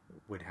group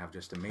would have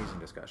just amazing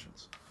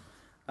discussions.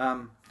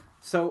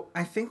 So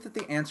I think that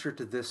the answer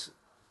to this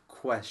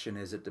question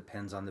is it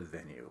depends on the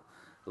venue.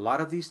 A lot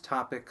of these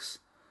topics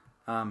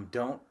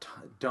don't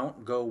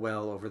go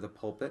well over the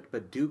pulpit,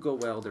 but do go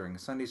well during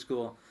Sunday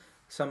school.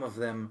 Some of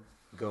them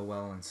go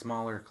well in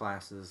smaller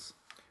classes.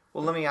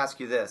 Well, let me ask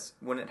you this.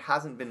 When it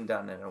hasn't been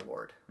done in a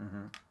ward,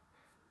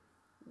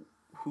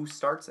 who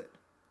starts it?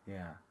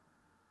 Yeah.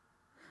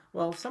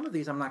 Well, some of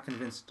these I'm not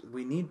convinced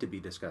we need to be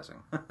discussing.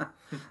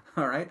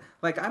 All right?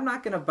 Like, I'm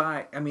not going to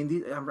buy... I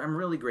mean, I'm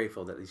really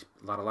grateful that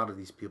a lot of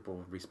these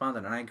people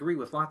responded, and I agree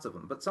with lots of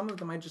them, but some of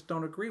them I just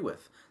don't agree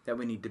with that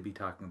we need to be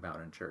talking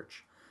about in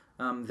church.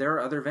 There are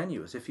other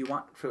venues, if you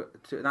want to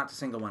not to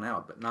single one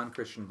out, but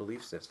non-Christian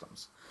belief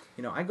systems.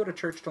 I go to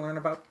church to learn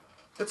about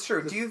That's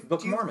true. Do you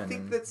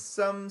think that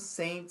some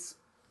saints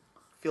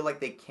feel like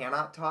they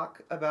cannot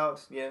talk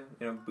about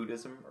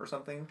Buddhism or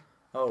something?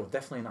 Oh,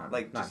 definitely not.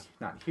 Like,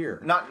 not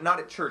here. Not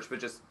at church, but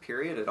just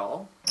period at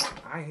all.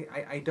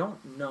 I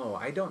don't know.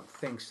 I don't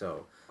think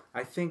so.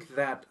 I think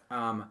that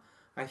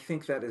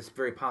it's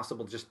very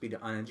possible just to be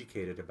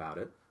uneducated about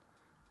it,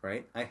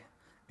 right?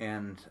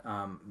 And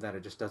that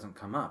it just doesn't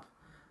come up.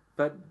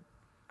 But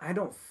I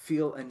don't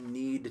feel a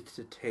need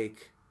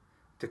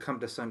to come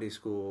to Sunday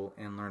school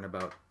and learn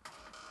about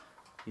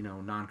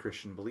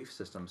non-Christian belief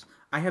systems.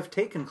 I have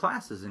taken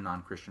classes in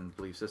non-Christian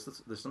belief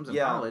systems in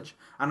college,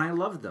 and I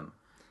loved them.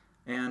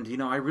 And,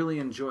 I really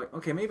enjoy...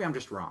 Okay, maybe I'm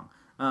just wrong.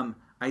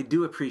 I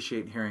do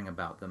appreciate hearing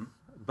about them,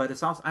 but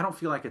it's also... I don't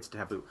feel like it's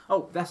taboo.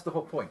 Oh, that's the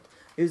whole point.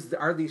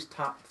 Are these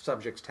top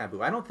subjects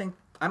taboo? I don't think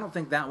that one in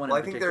particular. Well,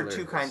 I think there are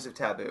two kinds of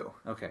taboo.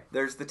 Okay.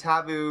 There's the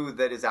taboo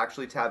that is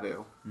actually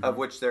taboo, of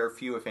which there are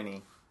few, if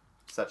any,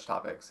 such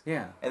topics.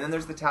 Yeah. And then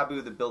there's the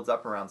taboo that builds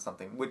up around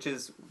something, which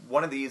is...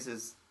 One of these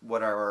is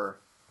what our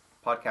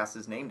podcast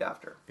is named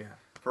after. Yeah.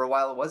 For a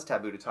while, it was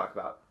taboo to talk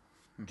about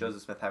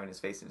Joseph Smith having his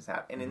face in his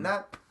hat. And in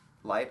that...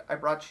 light, I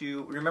brought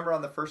you... Remember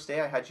on the first day,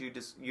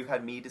 you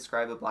had me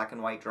describe a black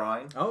and white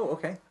drawing? Oh,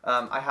 okay.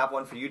 I have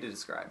one for you to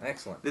describe.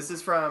 Excellent. This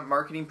is from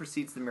Marketing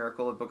Precedes the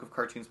Miracle, a book of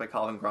cartoons by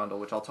Calvin Grundle,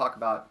 which I'll talk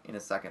about in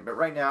a second. But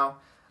right now,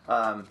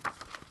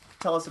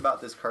 tell us about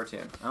this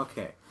cartoon.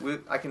 Okay.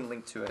 I can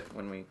link to it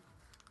when we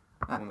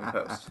when we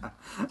post.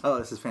 Oh,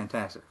 this is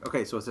fantastic.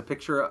 Okay, so it's a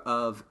picture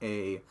of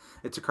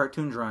it's a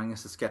cartoon drawing.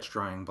 It's a sketch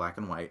drawing, black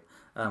and white.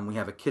 We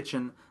have a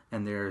kitchen,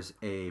 and there's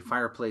a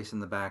fireplace in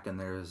the back, and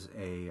there's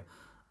a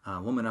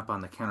woman up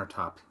on the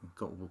countertop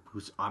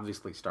who's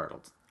obviously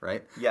startled,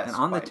 right? Yes, and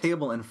on quite. the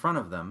table in front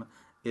of them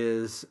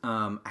is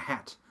a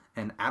hat,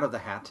 and out of the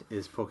hat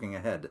is poking a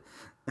head.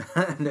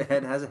 And the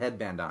head has a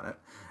headband on it.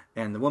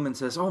 And the woman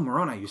says, "Oh,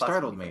 Moroni, you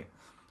startled me."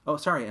 "Oh,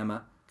 sorry,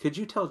 Emma. Could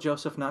you tell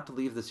Joseph not to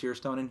leave the seer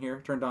stone in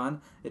here turned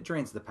on? It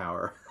drains the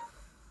power."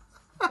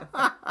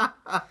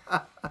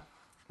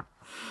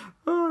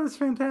 Oh, that's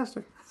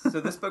fantastic.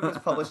 So this book was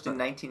published in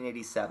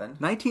 1987.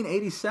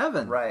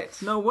 1987? Right.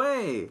 No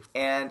way.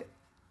 And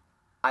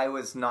I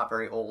was not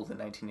very old in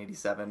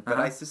 1987, but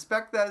Uh-huh. I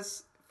suspect that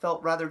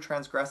felt rather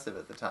transgressive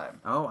at the time.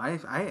 Oh,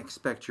 I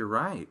expect you're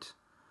right.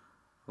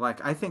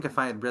 Like, I think if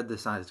I had read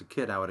this as a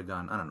kid, I would have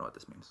gone, I don't know what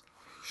this means.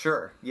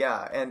 Sure,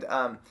 yeah. And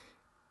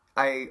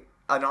an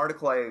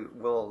article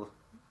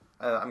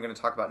I'm going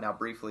to talk about now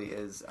briefly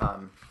is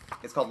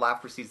it's called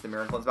 "Laugh Precedes the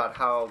Miracle." It's about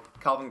how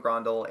Calvin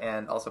Grondel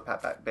and also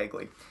Pat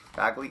Bagley,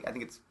 I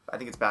think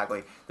it's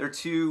Bagley. They're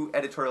two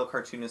editorial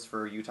cartoonists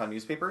for Utah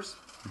newspapers,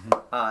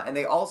 and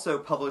they also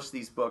publish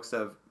these books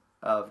of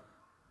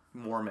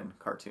Mormon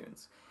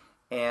cartoons.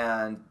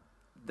 And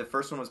the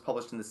first one was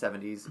published in the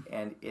 70s,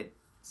 and it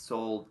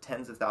sold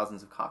tens of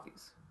thousands of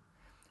copies,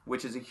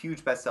 which is a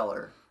huge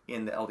bestseller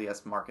in the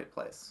LDS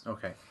marketplace.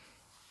 Okay.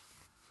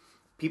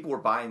 People were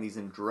buying these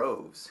in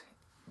droves,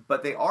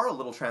 but they are a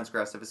little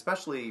transgressive,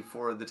 especially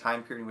for the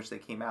time period in which they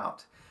came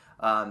out.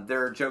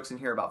 There are jokes in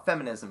here about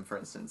feminism, for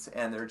instance,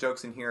 and there are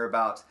jokes in here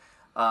about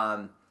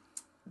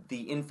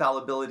the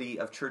infallibility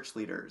of church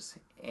leaders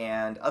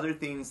and other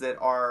things that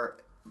are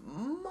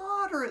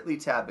moderately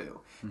taboo.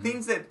 Mm-hmm.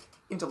 Things that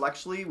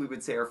intellectually we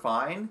would say are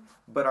fine,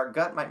 but our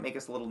gut might make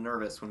us a little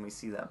nervous when we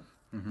see them.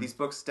 Mm-hmm. These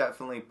books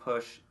definitely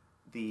push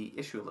the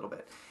issue a little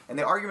bit. And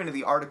the argument of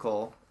the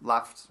article,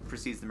 "Laugh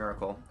Precedes the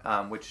Miracle,"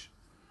 which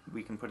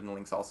we can put in the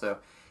links also,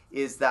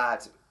 is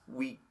that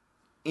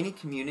any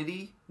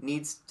community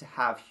needs to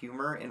have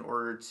humor in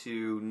order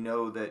to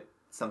know that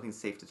something's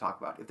safe to talk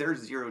about. If there's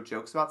zero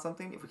jokes about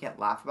something, if we can't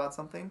laugh about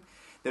something,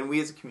 then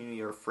we as a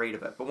community are afraid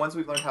of it. But once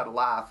we've learned how to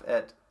laugh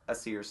at a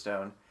seer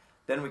stone,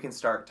 then we can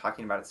start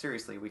talking about it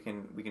seriously. We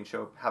can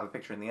have a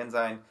picture in the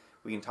Ensign.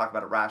 We can talk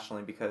about it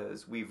rationally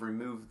because we've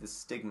removed the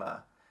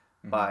stigma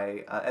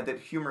by and that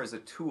humor is a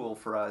tool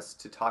for us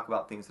to talk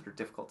about things that are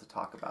difficult to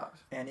talk about.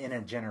 And in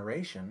a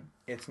generation,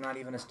 it's not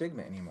even a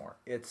stigma anymore.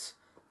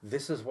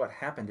 This is what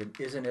happened, and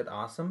isn't it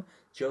awesome?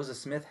 Joseph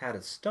Smith had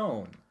a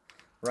stone,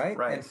 right?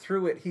 And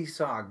through it he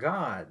saw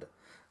God.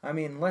 I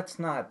mean, let's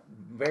not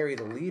bury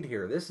the lead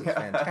here. This is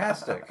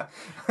fantastic.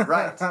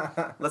 Right.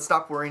 Let's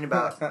stop worrying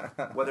about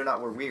whether or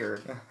not we're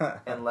weird,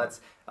 and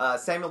let's...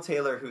 Samuel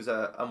Taylor, who's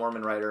a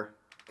Mormon writer,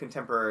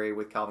 contemporary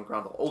with Calvin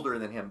Grondel, older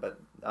than him, but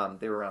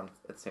they were around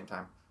at the same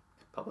time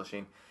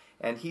publishing.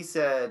 And he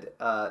said,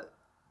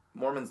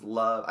 Mormons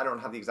love... I don't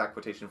have the exact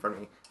quotation in front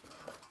of me.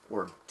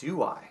 Or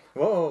do I?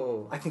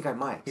 Whoa. I think I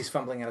might. He's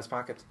fumbling at his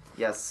pocket.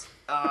 Yes.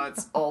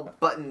 It's all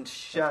buttoned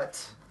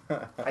shut.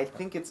 I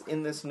think it's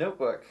in this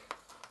notebook.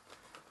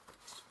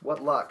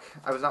 What luck.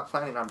 I was not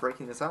planning on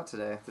breaking this out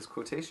today, this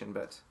quotation,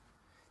 but...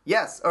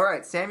 Yes, all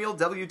right, Samuel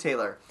W.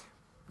 Taylor.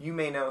 You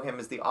may know him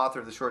as the author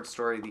of the short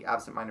story The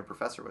Absent-Minded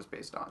Professor was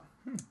based on.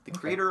 The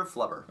creator of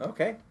Flubber.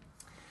 Okay.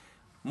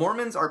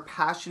 Mormons are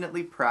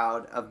passionately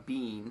proud of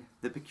being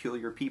the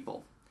peculiar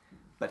people.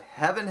 But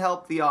heaven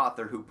help the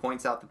author who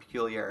points out the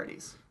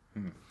peculiarities.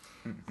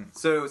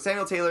 So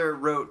Samuel Taylor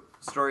wrote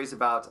stories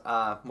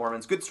about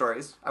Mormons. Good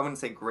stories. I wouldn't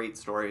say great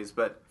stories,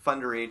 but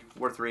fun to read,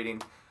 worth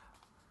reading.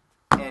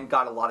 And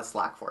got a lot of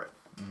slack for it.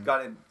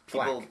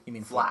 Flack. You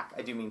mean flack.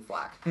 I do mean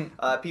flack.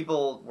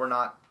 People were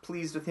not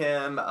pleased with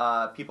him.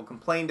 People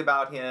complained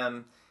about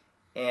him.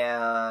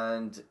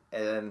 And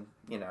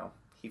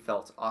he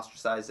felt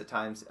ostracized at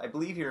times. I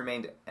believe he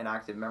remained an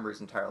active member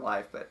his entire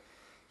life, but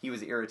he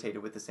was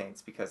irritated with the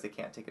Saints because they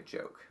can't take a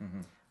joke.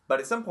 Mm-hmm. But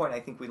at some point, I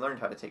think we learned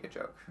how to take a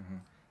joke. Mm-hmm.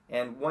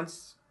 And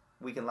once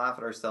we can laugh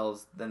at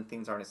ourselves, then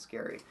things aren't as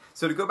scary.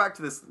 So to go back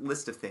to this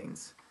list of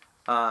things,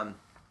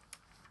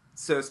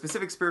 so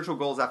specific spiritual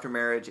goals after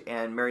marriage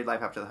and married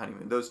life after the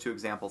honeymoon, those two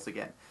examples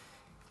again.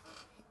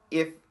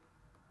 If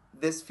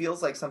this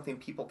feels like something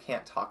people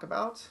can't talk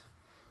about,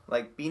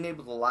 like being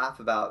able to laugh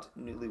about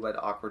newlywed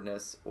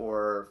awkwardness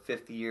or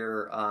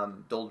fifth-year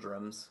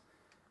doldrums,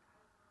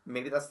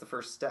 maybe that's the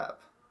first step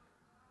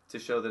to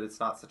show that it's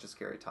not such a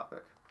scary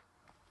topic.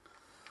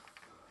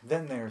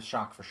 Then there's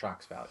shock for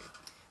shock's value.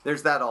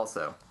 There's that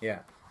also. Yeah,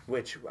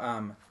 which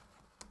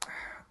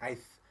I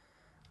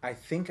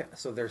think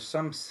so. There's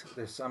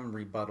some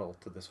rebuttal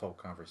to this whole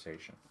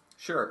conversation.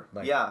 Sure.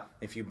 Like, yeah.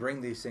 If you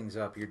bring these things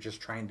up, you're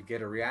just trying to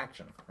get a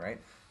reaction, right?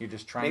 You're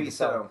just trying Maybe to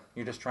sell. so.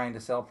 You're just trying to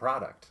sell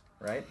product,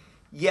 right?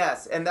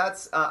 Yes, and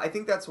that's. I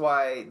think that's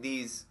why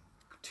these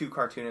two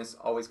cartoonists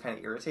always kind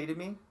of irritated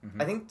me.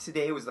 Mm-hmm. I think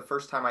today was the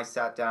first time I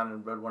sat down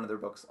and read one of their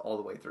books all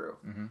the way through,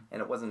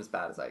 and it wasn't as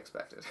bad as I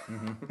expected.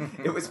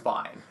 Mm-hmm. It was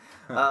fine.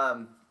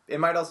 It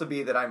might also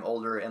be that I'm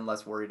older and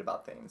less worried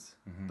about things.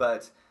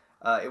 But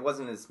it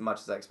wasn't as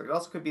much as I expected. It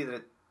also could be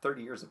that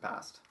 30 years have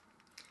passed.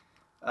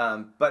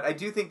 But I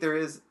do think there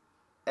is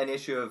an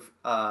issue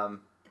of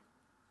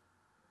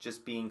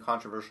just being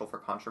controversial for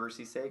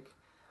controversy's sake.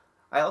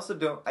 I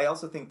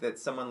also think that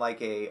someone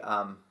like a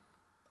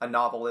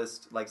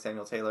novelist like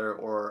Samuel Taylor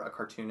or a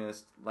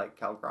cartoonist like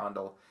Cal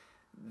Grondel,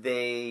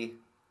 they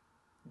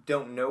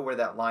don't know where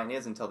that line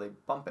is until they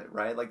bump it,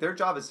 right? Like, their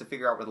job is to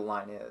figure out where the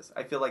line is.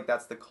 I feel like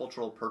that's the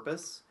cultural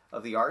purpose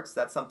of the arts.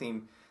 That's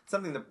something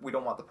that we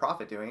don't want the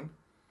prophet doing,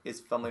 is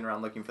fumbling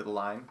around looking for the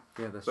line.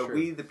 Yeah, that's but true.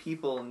 We, the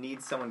people,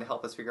 need someone to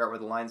help us figure out where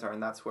the lines are,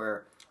 and that's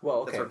where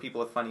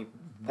people with funny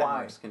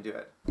memories can do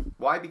it.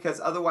 Why?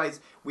 Because otherwise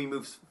we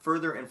move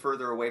further and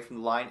further away from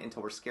the line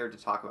until we're scared to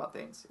talk about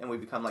things, and we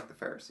become like the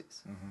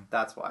Pharisees.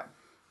 That's why.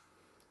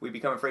 We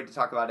become afraid to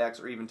talk about X,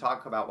 or even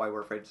talk about why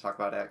we're afraid to talk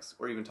about X,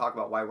 or even talk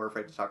about why we're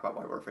afraid to talk about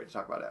why we're afraid to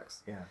talk about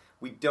X. Yeah.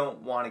 We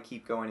don't want to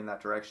keep going in that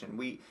direction.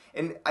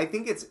 And I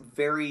think it's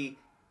very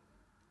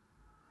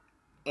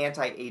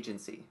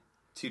anti-agency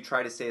to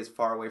try to stay as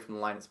far away from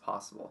the line as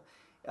possible.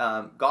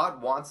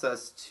 God wants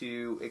us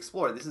to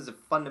explore. This is a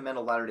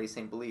fundamental Latter-day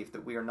Saint belief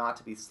that we are not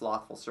to be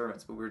slothful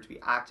servants, but we are to be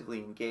actively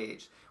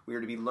engaged. We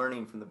are to be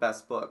learning from the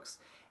best books.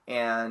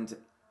 And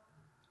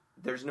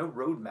there's no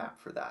roadmap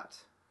for that.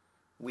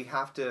 We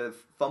have to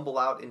fumble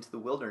out into the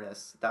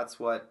wilderness. That's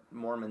what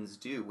Mormons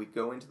do. We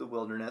go into the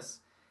wilderness,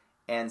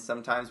 and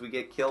sometimes we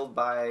get killed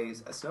by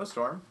a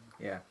snowstorm.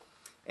 Yeah.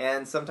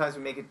 And sometimes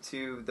we make it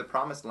to the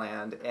promised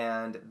land,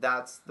 and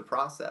that's the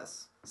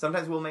process.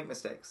 Sometimes we'll make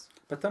mistakes.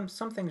 But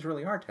some things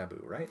really are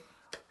taboo, right?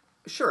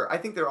 Sure, I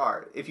think there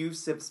are. If you've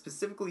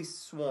specifically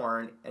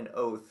sworn an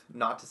oath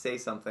not to say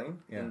something,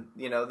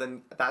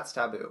 then that's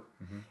taboo.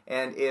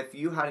 And if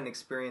you had an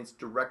experience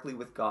directly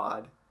with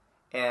God,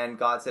 and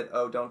God said,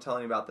 "Oh, don't tell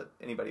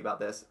anybody about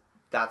this,"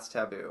 that's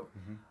taboo.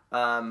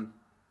 And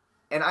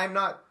I'm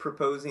not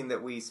proposing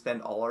that we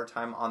spend all our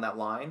time on that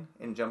line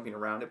and jumping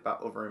around it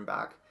over and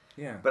back.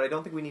 Yeah. But I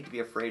don't think we need to be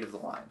afraid of the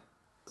line.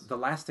 The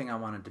last thing I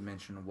wanted to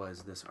mention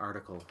was this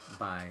article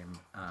by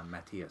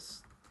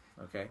Matthias.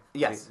 Okay.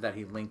 Yes. That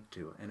he linked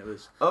to, and it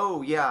was.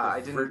 Oh yeah, I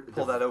didn't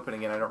pull that open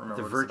again. I don't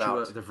remember what it's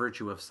about. The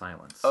virtue of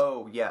silence.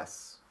 Oh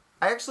yes,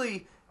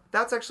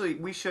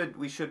 we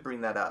should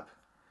bring that up.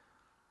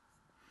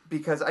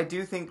 Because I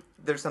do think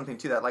there's something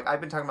to that. Like, I've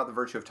been talking about the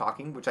virtue of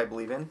talking, which I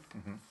believe in.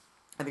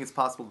 I think it's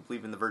possible to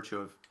believe in the virtue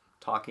of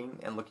talking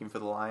and looking for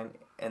the line,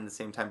 and at the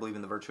same time believe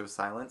in the virtue of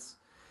silence.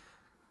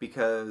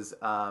 Because,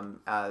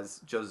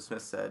 as Joseph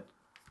Smith said,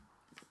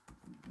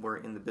 we're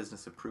in the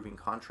business of proving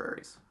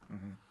contraries.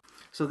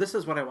 So this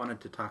is what I wanted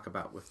to talk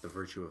about with the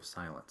virtue of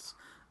silence.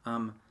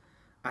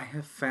 I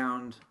have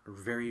found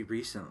very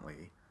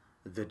recently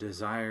the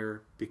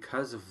desire,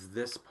 because of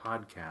this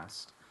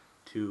podcast,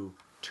 to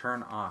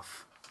turn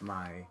off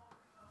my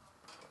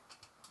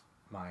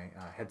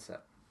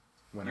headset.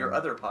 Your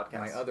other podcast.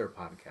 My other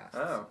podcast.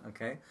 Oh.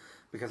 Okay?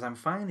 Because I'm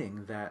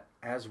finding that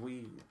as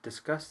we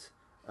discuss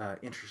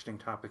interesting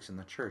topics in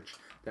the church,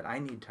 that I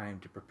need time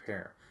to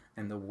prepare.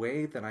 And the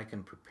way that I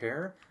can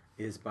prepare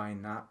is by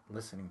not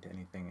listening to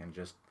anything and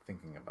just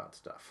thinking about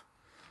stuff.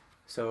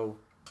 So,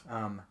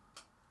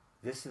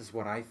 this is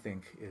what I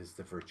think is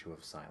the virtue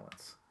of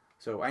silence.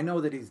 So I know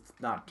that he's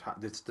not.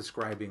 It's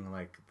describing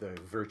like the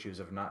virtues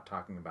of not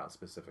talking about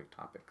specific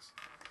topics,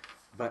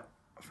 but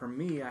for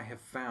me, I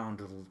have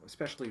found,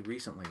 especially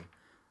recently,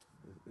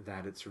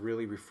 that it's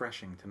really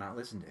refreshing to not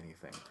listen to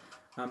anything.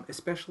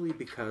 Especially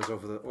because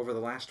over the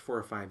last 4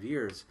 or 5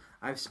 years,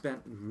 I've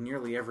spent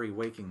nearly every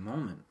waking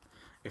moment,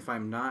 if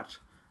I'm not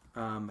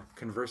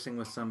conversing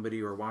with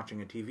somebody or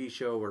watching a TV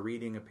show or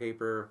reading a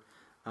paper,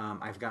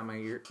 I've got my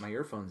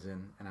earphones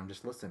in and I'm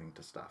just listening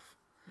to stuff.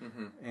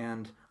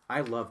 And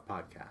I love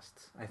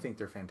podcasts. I think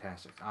they're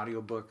fantastic.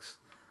 Audiobooks.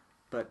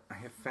 But I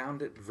have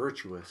found it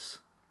virtuous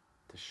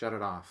to shut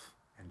it off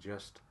and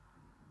just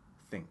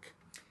think.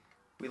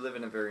 We live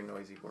in a very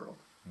noisy world.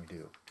 We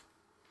do.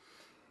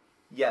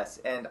 Yes,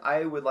 and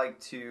I would like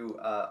to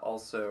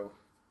also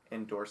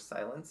endorse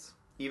silence.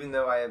 Even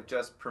though I have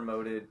just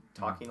promoted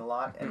talking a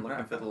lot and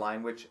looking for the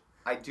line, which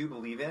I do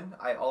believe in,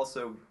 I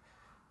also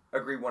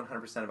agree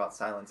 100% about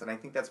silence. And I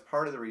think that's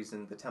part of the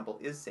reason the temple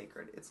is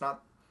sacred. It's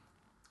not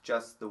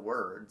just the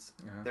words.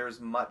 There's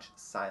much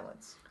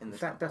silence in the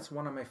temple. That's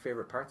one of my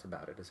favorite parts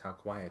about it, is how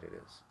quiet it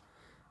is.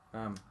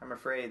 I'm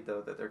afraid,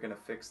 though, that they're going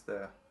to fix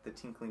the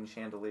tinkling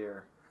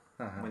chandelier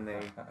when they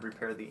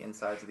repair the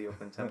insides of the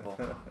Oakland Temple.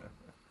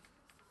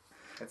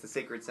 It's a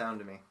sacred sound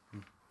to me.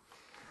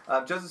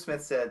 Joseph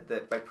Smith said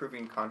that by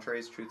proving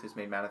contraries, truth is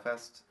made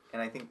manifest.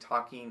 And I think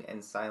talking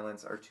and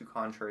silence are two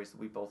contraries that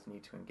we both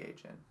need to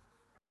engage in.